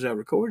happened was I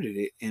recorded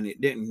it, and it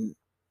didn't.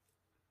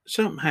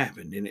 Something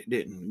happened, and it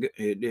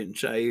didn't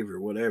save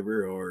or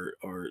whatever.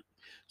 Or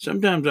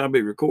sometimes I'll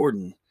be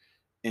recording,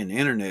 and the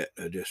internet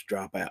will just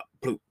drop out,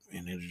 ploop,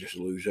 and it'll just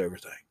lose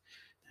everything.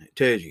 And it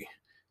tells you.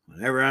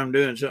 Whenever I'm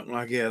doing something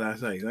like that, I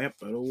think, yep,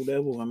 that old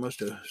devil, I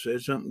must have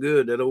said something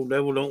good. That old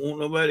devil don't want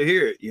nobody to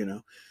hear it,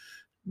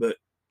 But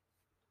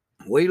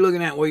what are you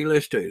looking at? What are you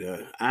listening to?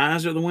 The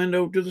eyes are the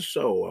window to the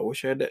soul. I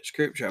wish I had that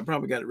scripture. I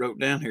probably got it wrote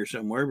down here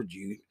somewhere, but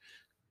you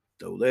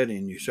throw that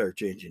in your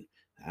search engine.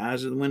 The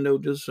eyes are the window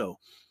to the soul.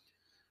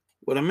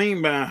 What I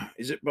mean by,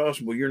 is it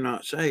possible you're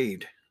not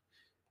saved?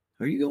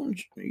 Are you going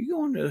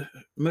to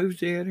movie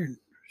theater and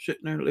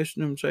sitting there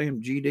listening to them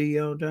saying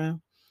GD all the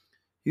time?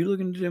 You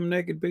looking at them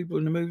naked people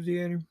in the movie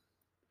theater?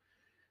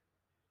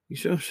 You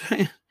see what I'm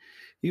saying?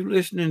 You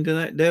listening to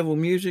that devil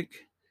music?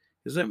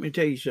 Because let me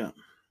tell you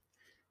something.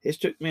 It's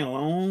took me a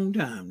long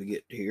time to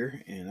get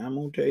here, and I'm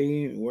going to tell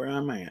you where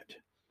I'm at.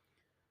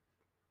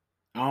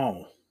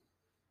 All,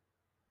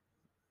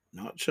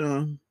 not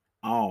some,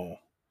 all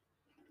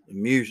the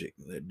music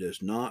that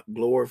does not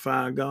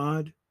glorify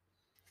God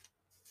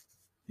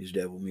is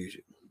devil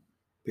music.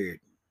 Period.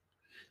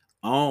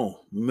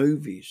 All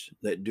movies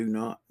that do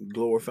not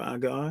glorify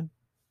God,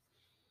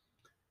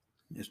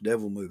 it's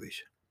devil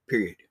movies.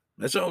 Period.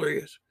 That's all there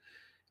is.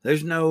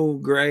 There's no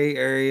gray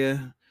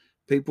area.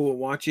 People will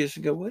watch this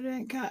and go, well, it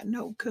ain't got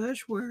no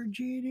cuss words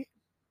in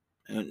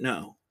it.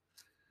 No.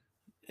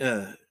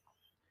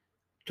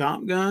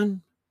 Top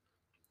Gun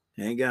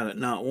ain't got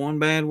not one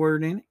bad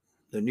word in it.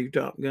 The new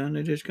Top Gun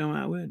they just come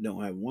out with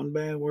don't have one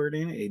bad word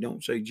in it. It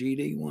don't say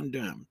GD one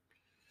time.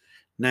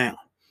 Now,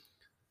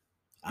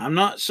 I'm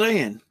not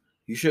saying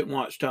you shouldn't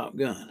watch Top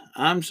Gun.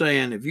 I'm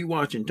saying if you're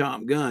watching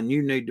Top Gun,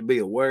 you need to be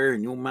aware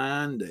in your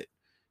mind that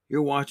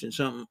you're watching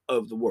something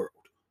of the world.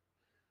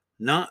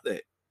 Not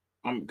that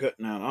I'm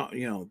cutting out,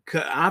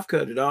 I've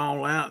cut it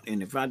all out.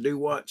 And if I do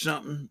watch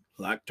something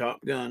like Top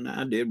Gun,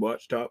 I did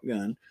watch Top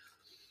Gun,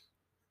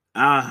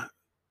 I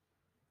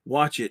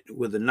watch it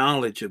with the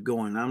knowledge of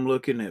going, I'm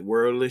looking at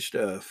worldly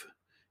stuff,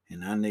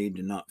 and I need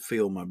to not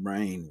fill my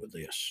brain with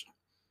this.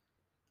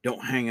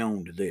 Don't hang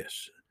on to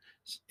this.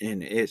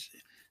 And it's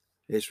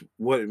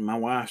what my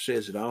wife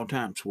says at all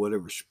times,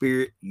 whatever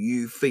spirit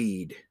you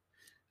feed.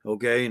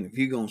 Okay, and if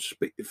you're going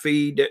to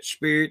feed that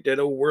spirit, that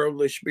old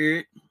worldly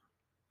spirit,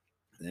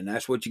 then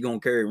that's what you're going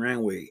to carry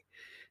around with you.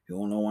 You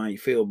don't know why you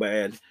feel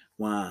bad,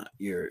 why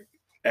you're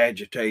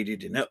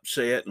agitated and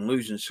upset and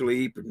losing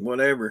sleep and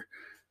whatever.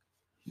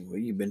 Well,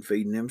 you've been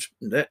feeding them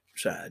that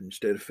side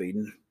instead of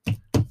feeding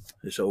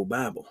this old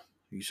Bible.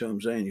 You see what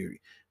I'm saying? You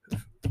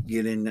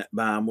get in that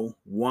Bible,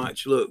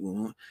 watch, look,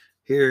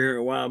 here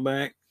a while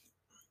back,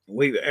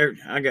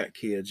 I got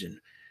kids, and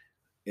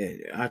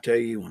I tell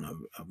you, when a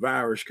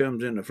virus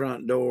comes in the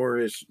front door,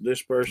 it's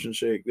this person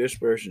sick, this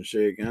person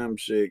sick, I'm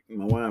sick,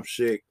 my wife's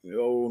sick.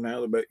 Oh,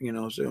 now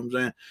see what I'm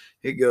saying?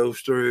 It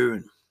goes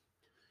through,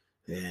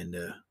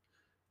 and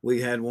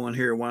we had one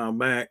here a while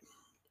back.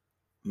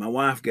 My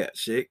wife got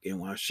sick, and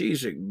while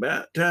she's sick,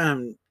 about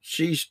time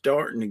she's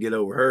starting to get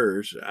over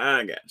hers,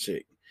 I got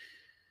sick.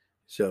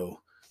 So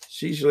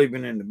she's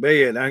sleeping in the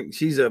bed.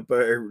 She's up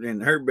there in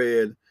her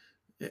bed,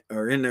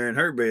 or in there in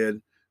her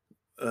bed,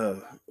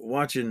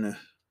 watching the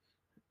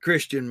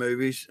Christian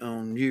movies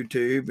on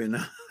YouTube, and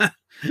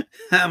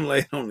I'm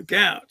laying on the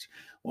couch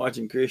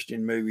watching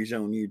Christian movies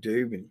on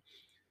YouTube,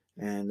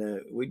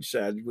 and we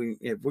decided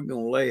if we're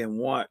gonna lay and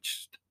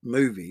watch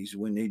movies,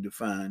 we need to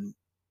find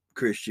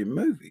Christian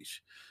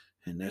movies,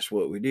 and that's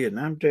what we did. And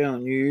I'm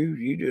telling you,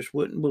 you just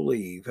wouldn't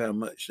believe how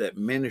much that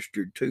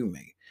ministered to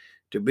me,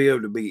 to be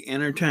able to be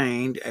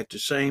entertained at the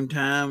same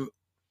time.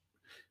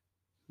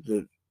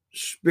 The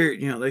spirit,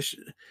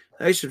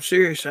 they some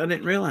serious. I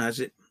didn't realize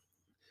it.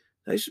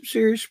 There's some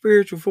serious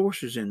spiritual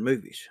forces in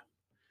movies.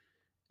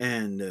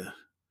 And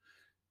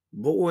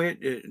boy,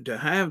 to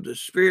have the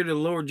Spirit of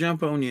the Lord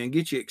jump on you and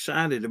get you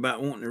excited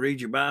about wanting to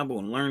read your Bible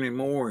and learning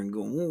more and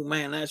going, oh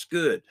man, that's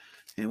good,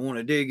 and want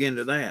to dig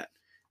into that.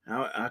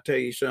 I tell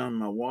you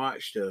something, I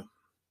watched The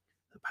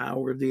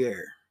Power of the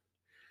Air.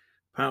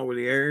 Power of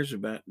the Air is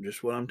about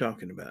just what I'm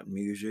talking about,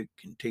 music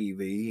and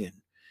TV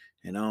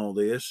and all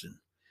this.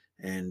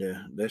 And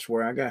that's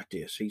where I got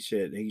this. He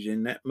said, he's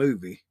in that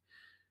movie.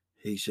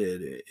 He said,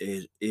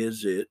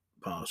 is it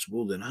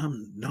possible that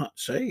I'm not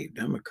saved?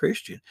 I'm a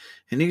Christian.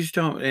 And he's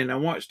talking, and I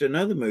watched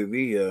another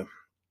movie. I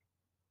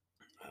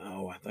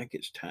think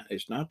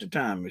it's not The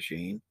Time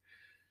Machine.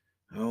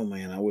 Oh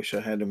man, I wish I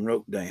had them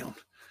wrote down.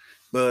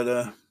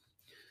 But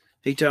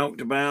he talked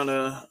about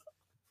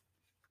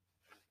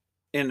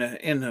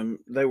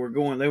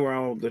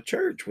the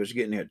church was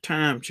getting a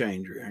time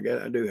changer. I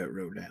do have it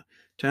wrote down.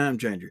 Time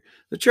changer.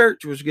 The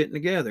church was getting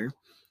together.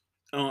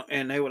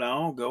 And they would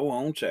all go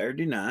on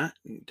Saturday night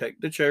and take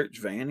the church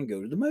van and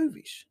go to the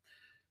movies.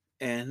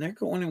 And they're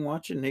going and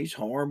watching these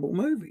horrible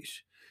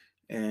movies.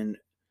 And let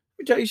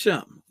me tell you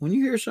something. When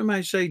you hear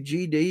somebody say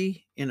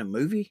GD in a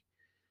movie,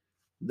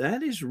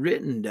 that is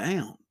written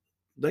down.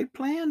 They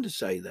planned to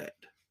say that.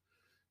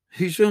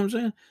 You see what I'm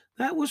saying?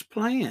 That was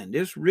planned.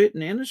 It's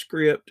written in a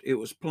script. It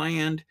was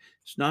planned.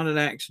 It's not an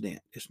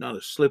accident. It's not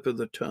a slip of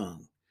the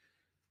tongue.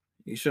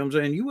 You see what I'm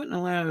saying? You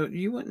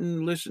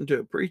wouldn't listen to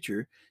a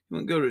preacher. You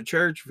wouldn't go to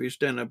church if he's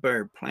standing up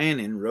there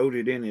planning, wrote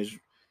it in his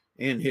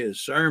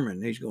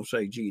sermon. He's gonna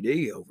say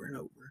GD over and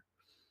over.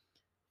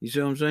 You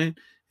see what I'm saying?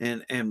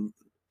 And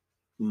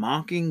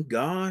mocking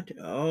God.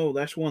 Oh,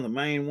 that's one of the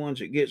main ones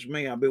that gets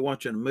me. I'll be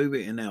watching a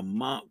movie and they'll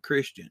mock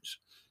Christians.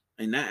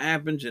 And that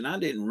happens, and I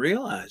didn't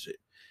realize it.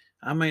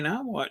 I mean,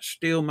 I watched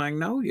Steel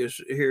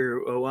Magnolias here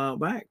a while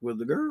back with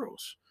the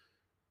girls.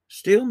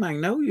 Steel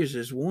Magnolias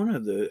is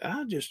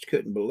I just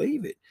couldn't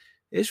believe it.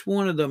 It's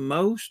one of the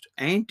most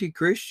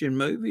anti-Christian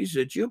movies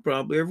that you'll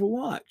probably ever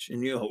watch.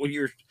 And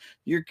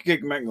you're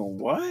kicking back going,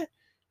 what?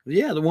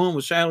 Yeah, the one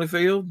with Sally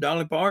Field,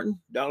 Dolly Parton.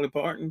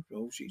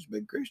 Oh, she's a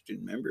big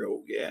Christian member.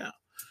 Oh, yeah.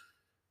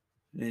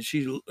 And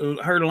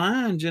her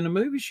lines in the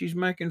movie, she's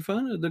making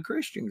fun of the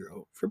Christian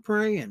girl for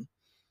praying.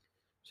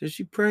 Says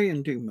she's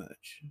praying too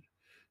much.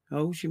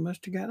 Oh, she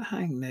must have got a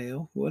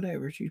hangnail.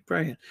 Whatever, she's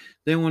praying.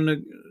 Then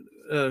when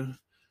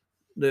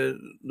the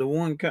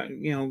one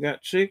got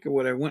sick or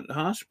whatever, went to the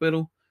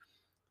hospital,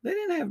 they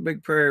didn't have a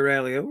big prayer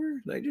rally over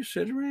her. They just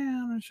sit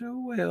around and say,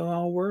 oh, well,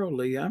 all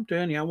worldly. I'm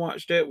telling you, I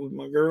watched that with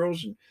my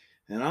girls,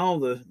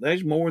 and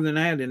there's more than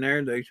that in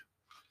there.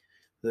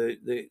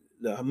 The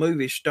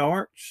movie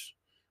starts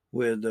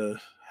with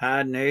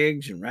hiding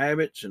eggs and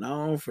rabbits and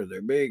all for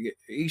their big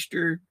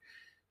Easter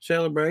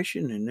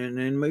celebration, and then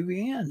the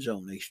movie ends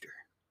on Easter.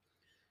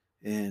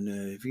 And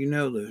if you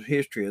know the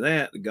history of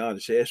that, the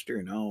goddess Esther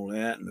and all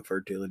that, and the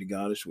fertility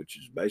goddess, which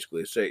is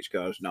basically a sex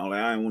goddess and all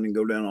that, I don't want to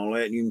go down all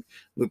that. You can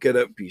look it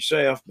up for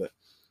yourself. But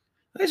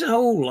there's a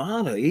whole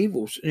lot of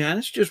evils. Yeah,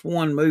 it's just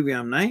one movie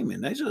I'm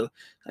naming. There's a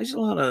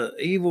lot of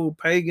evil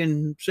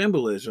pagan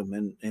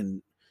symbolism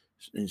and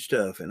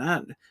stuff.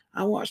 And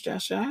I watched. I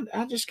said,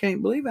 I just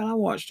can't believe it. I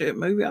watched that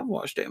movie. I've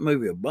watched that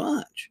movie a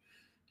bunch,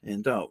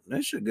 and thought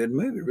that's a good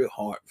movie, real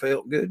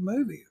heartfelt, good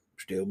movie.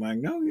 Still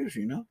Magnolias,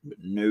 but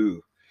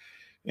no.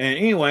 And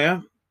anyway,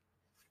 I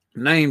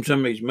named some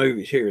of these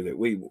movies here that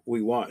we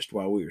watched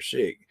while we were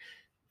sick.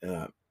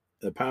 The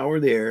Power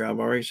of the Air, I've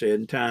already said,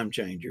 and Time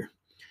Changer.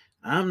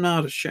 I'm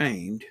not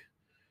ashamed.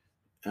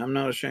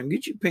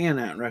 Get your pen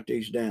out and write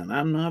these down.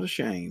 I'm not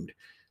ashamed.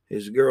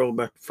 Is a girl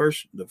about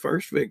the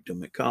first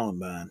victim at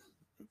Columbine,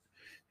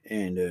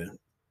 and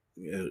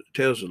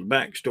tells the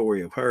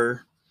backstory of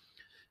her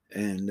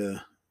and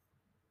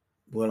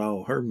what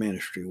all her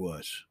ministry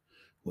was,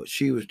 what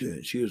she was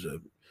doing. She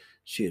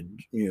had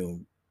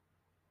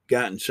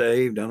gotten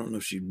saved. I don't know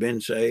if she'd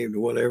been saved or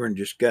whatever, and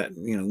just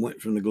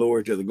went from the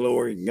glory to the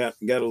glory and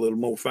got a little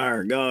more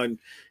fire. God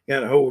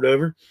got a hold of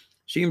her.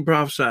 She even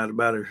prophesied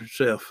about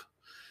herself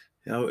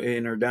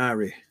in her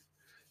diary.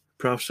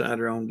 prophesied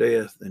her own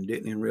death and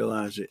didn't even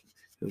realize it.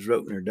 It was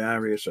wrote in her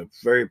diary. It's a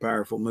very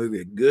powerful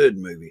movie, a good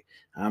movie.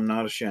 I'm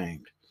not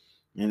ashamed.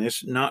 And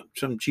it's not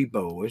some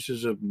cheapo. This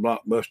is a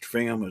blockbuster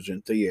film. It's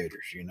in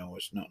theaters.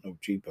 It's not no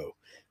cheapo.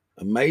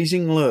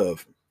 Amazing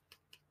Love.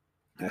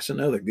 That's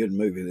another good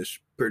movie that's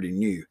pretty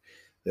new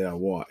that I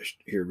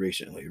watched here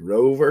recently.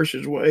 Roe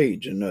versus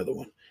Wade's another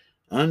one.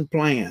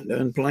 Unplanned,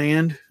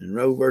 and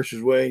Roe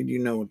versus Wade. You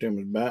know what them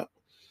is about.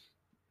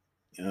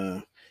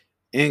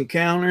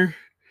 Encounter,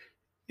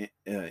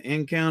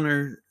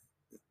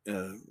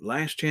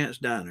 Last Chance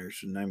Diners,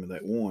 the name of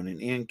that one,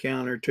 and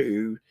Encounter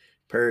 2,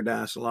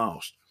 Paradise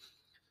Lost.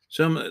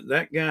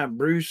 That guy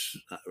Bruce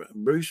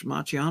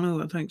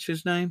Marciano, I think's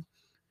his name,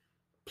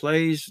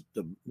 plays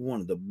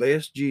one of the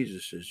best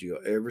Jesuses you'll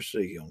ever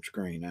see on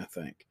screen, I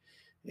think.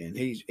 And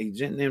he's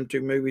in them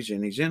two movies,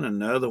 and he's in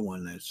another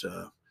one that's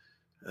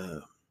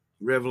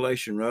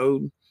Revelation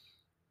Road.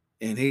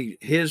 And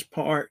his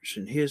parts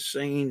and his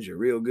scenes are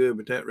real good,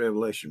 but that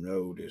Revelation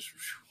Road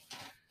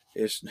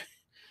it's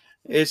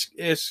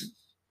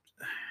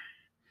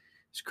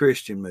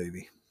Christian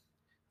movie,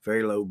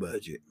 very low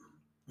budget,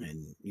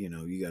 and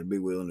you got to be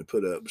willing to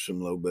put up some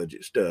low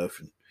budget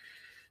stuff.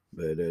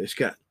 But it's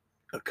got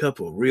a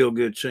couple of real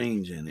good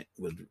scenes in it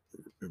with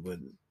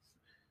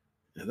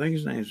I think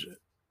his name's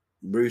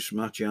Bruce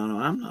Marciano.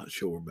 I'm not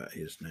sure about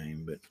his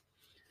name, but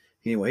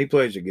anyway, he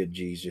plays a good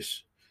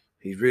Jesus.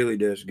 He really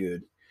does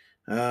good.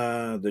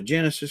 The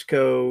Genesis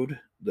Code,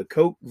 the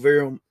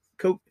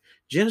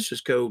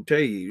Genesis Code tell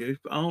you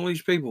all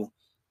these people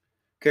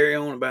carry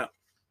on about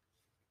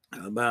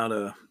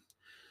the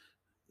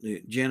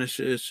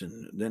Genesis,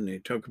 and then they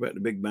talk about the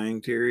Big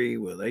Bang Theory.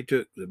 Well, they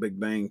took the Big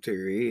Bang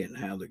Theory and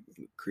how the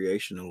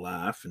creation of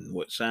life and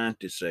what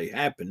scientists say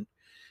happened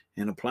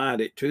and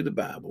applied it to the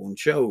Bible and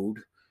showed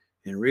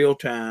in real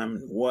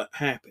time what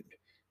happened.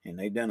 And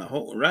they done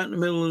right in the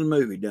middle of the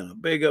movie, done a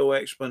big old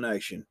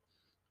explanation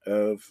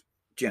of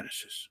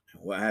Genesis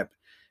and what happened.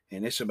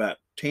 And it's about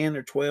 10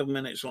 or 12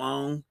 minutes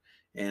long.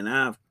 And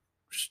I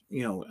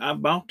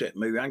bought that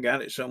movie. I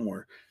got it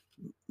somewhere.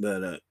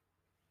 But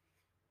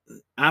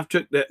I've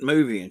took that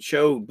movie and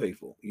showed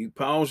people. You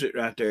pause it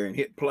right there and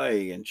hit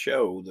play and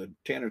show the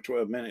 10 or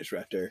 12 minutes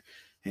right there.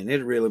 And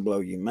it'll really blow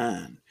your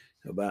mind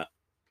about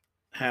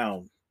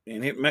how,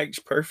 and it makes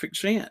perfect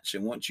sense.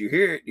 And once you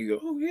hear it, you go,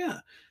 oh yeah.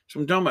 So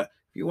I'm talking about,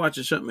 if you're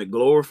watching something that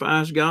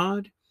glorifies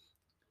God,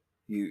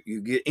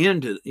 you get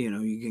into,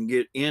 you can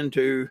get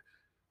into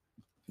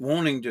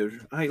wanting to,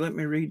 hey, let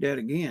me read that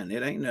again.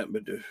 It ain't nothing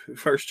but the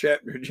first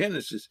chapter of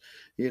Genesis,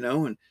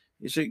 and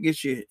it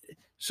gets you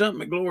something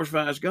that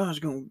glorifies God's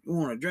going to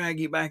want to drag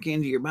you back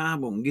into your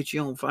Bible and get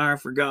you on fire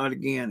for God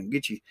again and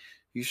get you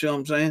see what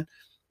I'm saying?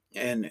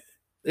 And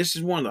this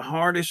is one of the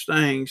hardest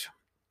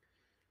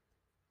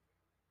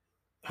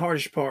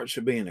parts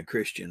of being a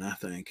Christian, I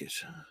think,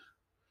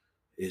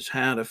 is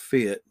how to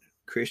fit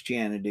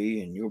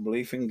Christianity and your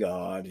belief in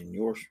God and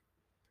your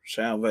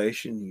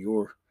salvation,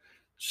 your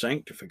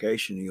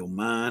sanctification of your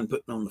mind,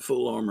 putting on the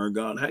full armor of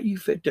God. How do you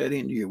fit that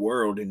into your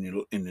world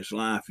in this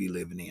life you're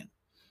living in?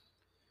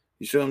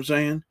 You see what I'm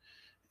saying?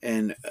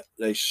 And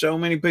there's so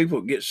many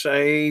people get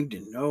saved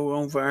and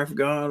on fire for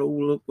God. Oh,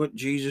 look what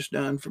Jesus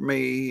done for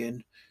me.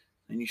 And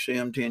you see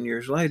them 10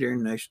 years later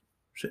and they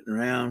sitting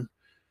around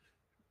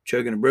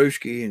chugging a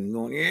brewski and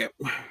going, yep,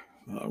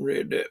 I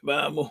read that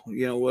Bible,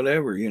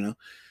 whatever,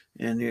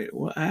 and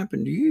what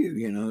happened to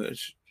you?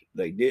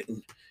 They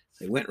didn't.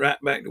 They went right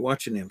back to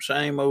watching them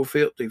same old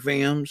filthy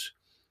films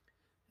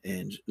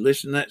and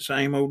listening to that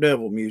same old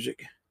devil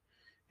music.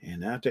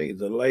 And I tell you,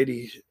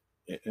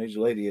 there's a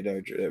lady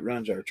that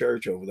runs our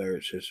church over there.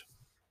 It says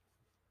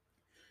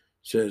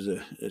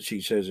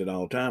she says it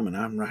all the time, and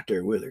I'm right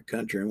there with her.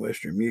 Country and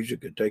Western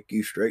music could take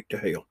you straight to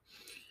hell.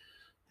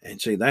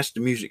 And see, that's the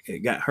music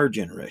that got her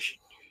generation.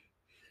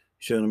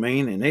 You know what I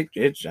mean? And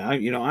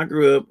I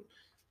grew up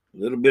a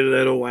little bit of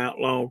that old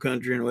outlaw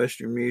country and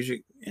Western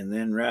music, and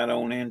then right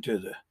on into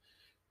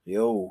the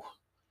old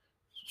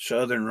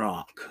Southern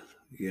rock,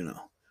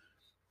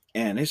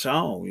 And it's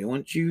all,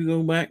 once you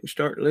go back and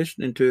start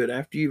listening to it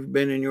after you've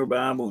been in your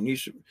Bible, and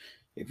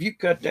if you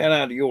cut that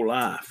out of your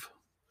life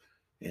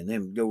and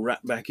then go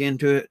right back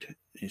into it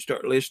and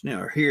start listening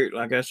or hear it,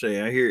 like I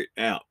say, I hear it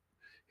out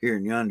here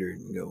and yonder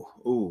and go,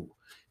 oh,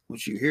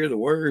 once you hear the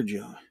words,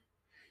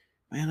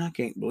 man, I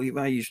can't believe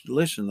I used to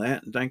listen to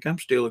that and think I'm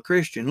still a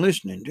Christian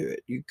listening to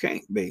it. You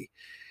can't be.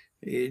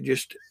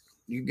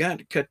 You got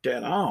to cut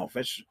that off.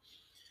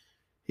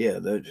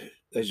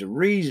 There's a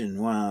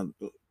reason why,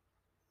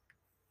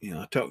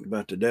 I talked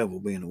about the devil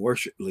being a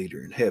worship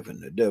leader in heaven.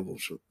 The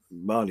devil's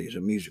body is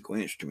a musical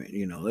instrument.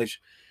 It's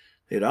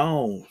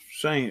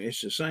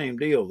the same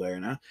deal there.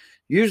 And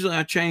usually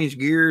I change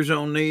gears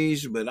on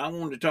these, but I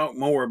wanted to talk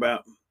more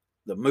about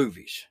the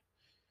movies.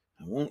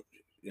 I won't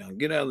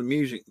get out of the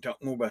music and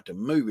talk more about the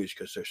movies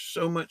because there's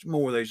so much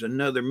more. There's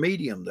another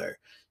medium there.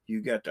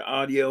 You got the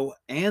audio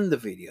and the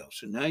video.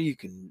 So now you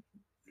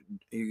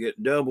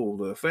get double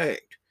the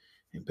effect,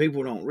 and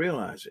people don't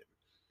realize it.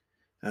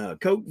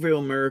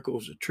 Cokeville Miracle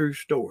is a true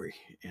story,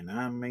 and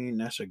I mean,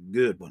 that's a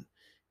good one.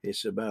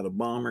 It's about a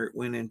bomber that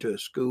went into a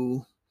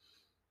school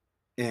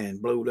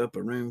and blowed up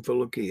a room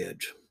full of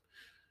kids.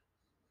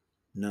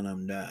 None of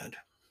them died.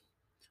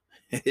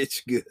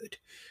 It's good.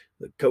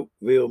 The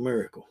Cokeville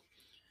Miracle.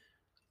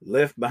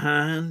 Left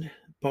Behind,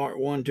 part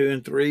 1, 2,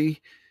 and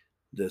 3.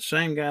 The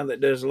same guy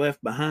that does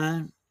Left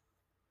Behind,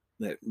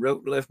 that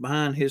wrote Left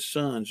Behind, his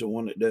son's the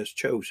one that does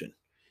Chosen,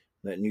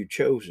 that new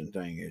Chosen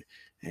thing.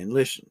 And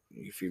listen,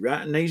 if you're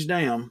writing these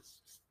down,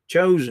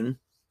 Chosen,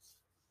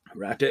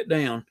 write that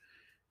down.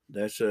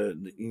 That's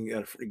you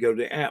got to go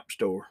to the App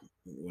Store,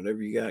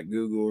 whatever you got,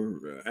 Google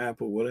or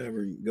Apple,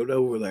 whatever. Go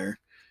over there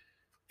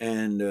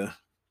and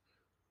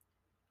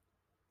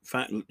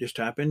just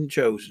type in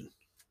Chosen,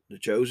 the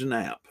Chosen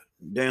app,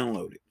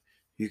 download it.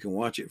 You can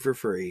watch it for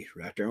free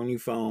right there on your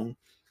phone,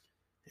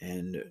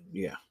 and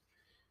yeah,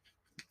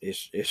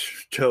 it's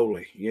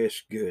totally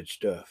good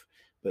stuff.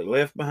 But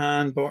Left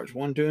Behind parts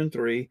 1, 2, and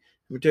 3.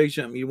 Let me tell you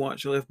something. You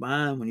watch Left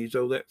Behind, when you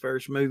throw that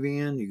first movie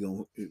in, you're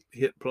gonna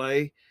hit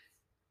play,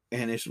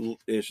 and it's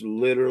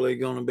literally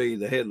going to be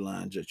the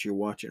headlines that you're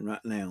watching right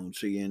now on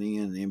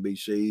CNN,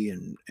 NBC,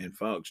 and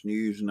Fox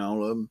News, and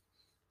all of them.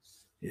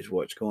 Is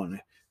what's going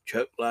on.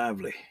 Chuck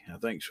Lively, I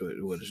think so.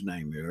 What his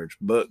name is? Or it's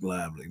Buck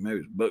Lively. Maybe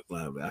it's Buck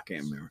Lively. I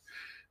can't remember.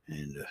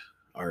 And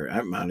or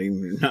I might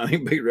even not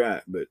even be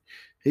right, but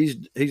he's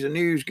a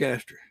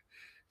newscaster,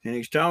 and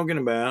he's talking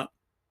about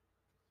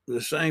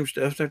the same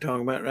stuff they're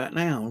talking about right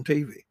now on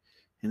TV.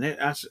 And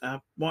I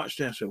watched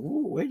that and said,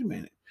 "Whoa, wait a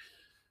minute."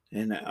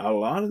 And a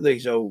lot of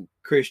these old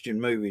Christian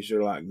movies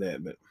are like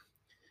that. But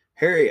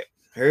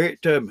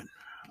Harriet Tubman,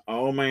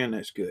 oh man,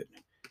 that's good.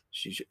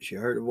 She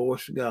heard the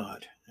voice of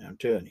God. I'm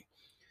telling you.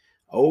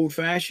 Old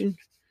Fashioned.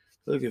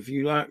 Look, if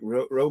you like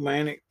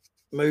romantic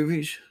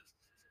movies,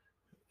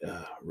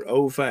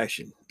 Old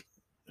Fashioned.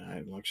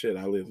 Like I said,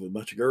 I live with a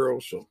bunch of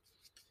girls, so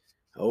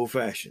Old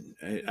Fashioned.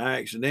 I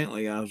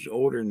was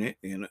ordering it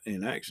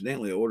and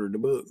accidentally ordered the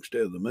book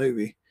instead of the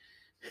movie.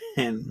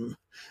 And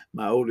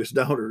my oldest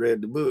daughter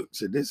read the book,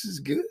 said, "This is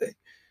good."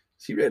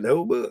 She read the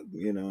whole book,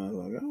 I was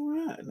like,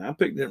 all right. And I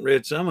picked it and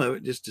read some of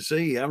it just to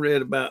see. I probably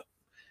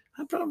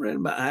read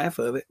about half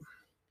of it.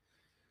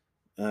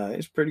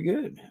 It's pretty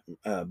good.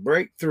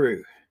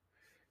 Breakthrough.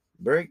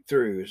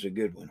 Breakthrough is a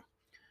good one.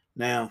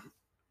 Now,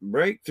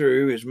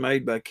 Breakthrough is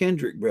made by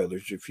Kendrick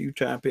Brothers. If you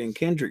type in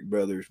Kendrick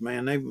Brothers,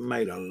 man, they've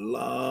made a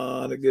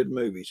lot of good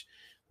movies.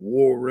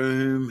 War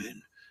Room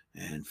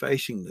and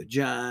Facing the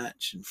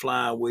Giants and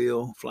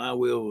Flywheel.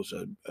 Flywheel was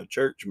a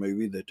church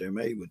movie that they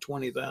made with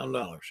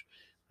 $20,000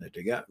 that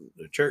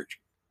the church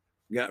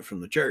got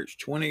from the church.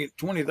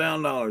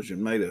 $20,000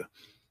 and made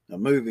a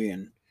movie,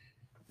 and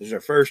it's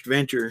their first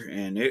venture,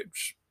 and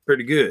it's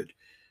pretty good.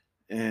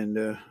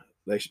 And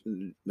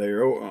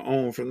they're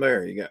on from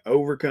there. You got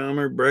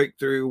Overcomer,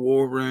 Breakthrough,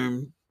 War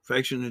Room,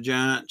 Facing the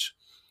Giants.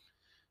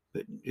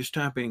 But just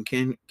type in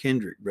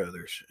Kendrick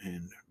Brothers,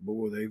 and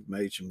boy, they've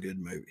made some good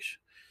movies.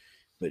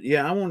 But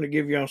yeah, I wanted to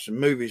give y'all some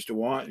movies to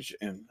watch,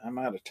 and I'm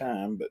out of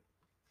time, but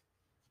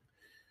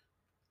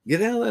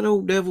get out of that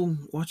old devil,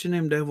 watching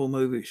them devil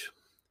movies.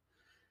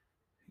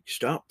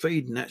 Stop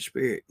feeding that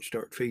spirit and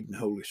start feeding the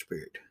Holy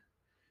Spirit.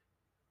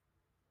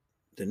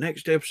 The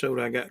next episode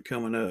I got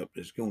coming up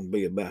is going to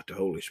be about the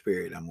Holy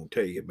Spirit. I'm going to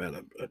tell you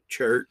about a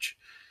church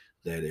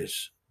that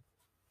is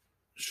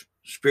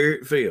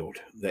spirit-filled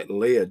that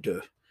led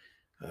to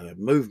a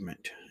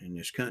movement in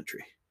this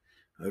country.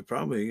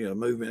 Probably a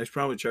movement. There's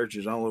probably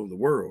churches all over the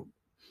world.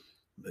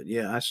 But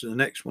yeah, that's the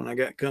next one I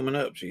got coming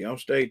up. So y'all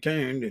stay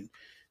tuned.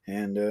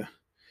 And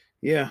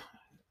yeah,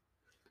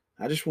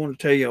 I just want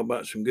to tell y'all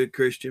about some good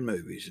Christian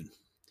movies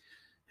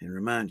and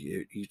remind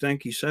you, you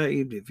think you're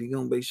saved. If you're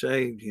going to be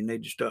saved, you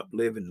need to stop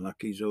living like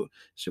these old.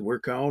 So we're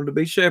called to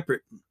be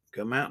separate.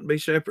 Come out and be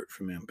separate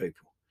from them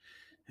people.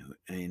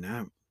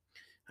 And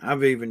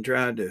I've even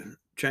tried to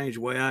change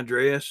the way I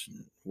dress,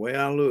 and the way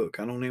I look.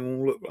 I don't even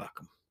want to look like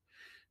them.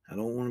 I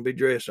don't want to be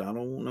dressed. I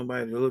don't want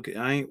nobody to look at.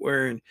 I ain't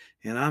wearing,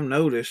 and I've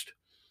noticed,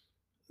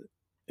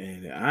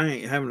 and I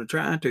ain't having to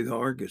try too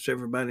hard because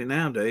everybody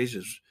nowadays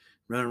is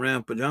running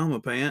around pajama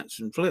pants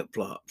and flip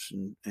flops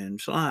and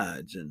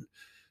slides, and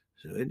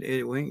so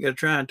we ain't got to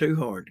try too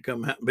hard to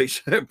come out and be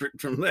separate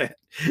from that.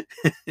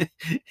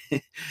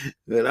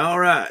 But all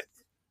right,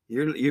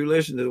 you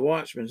listen to the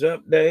Watchman's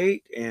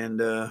Update,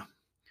 and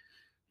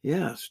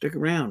yeah, stick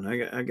around.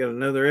 I got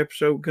another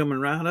episode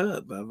coming right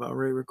up. I've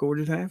already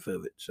recorded half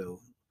of it, so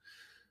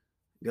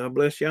God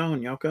bless y'all,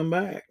 and y'all come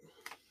back.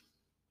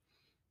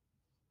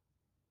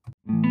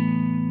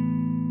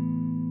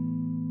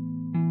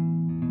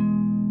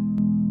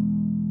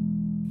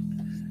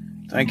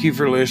 Thank you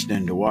for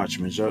listening to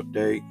Watchman's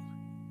Update.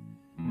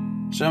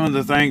 Some of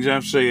the things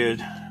I've said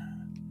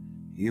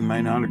you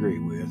may not agree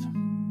with.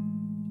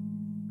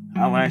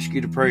 I'll ask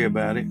you to pray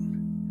about it.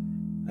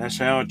 That's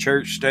how a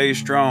church stays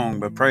strong,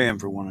 by praying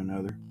for one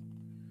another.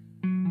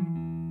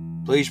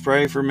 Please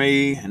pray for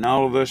me and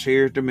all of us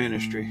here at the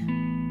ministry.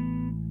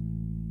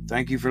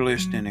 Thank you for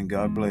listening, and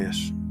God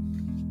bless.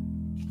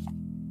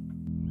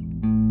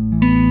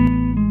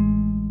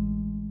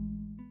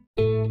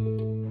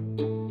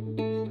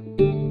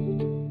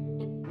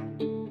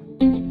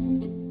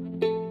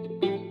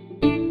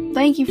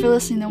 Thank you for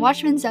listening to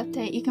Watchman's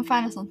Update. You can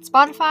find us on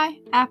Spotify,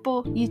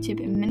 Apple,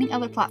 YouTube, and many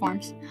other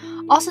platforms.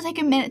 Also, take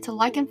a minute to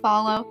like and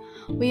follow.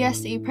 We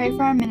ask that you pray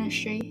for our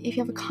ministry. If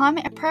you have a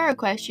comment or prayer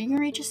request, you can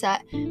reach us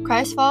at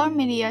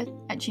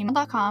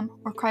christfollowermedia@gmail.com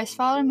or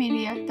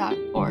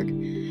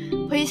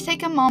christfollowermedia.org. Please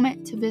take a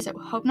moment to visit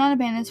Hope Not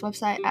Abandoned's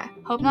website at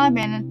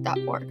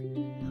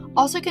hopenotabandoned.org.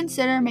 Also,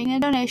 consider making a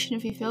donation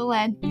if you feel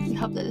led. We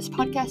hope that this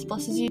podcast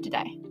blesses you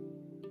today.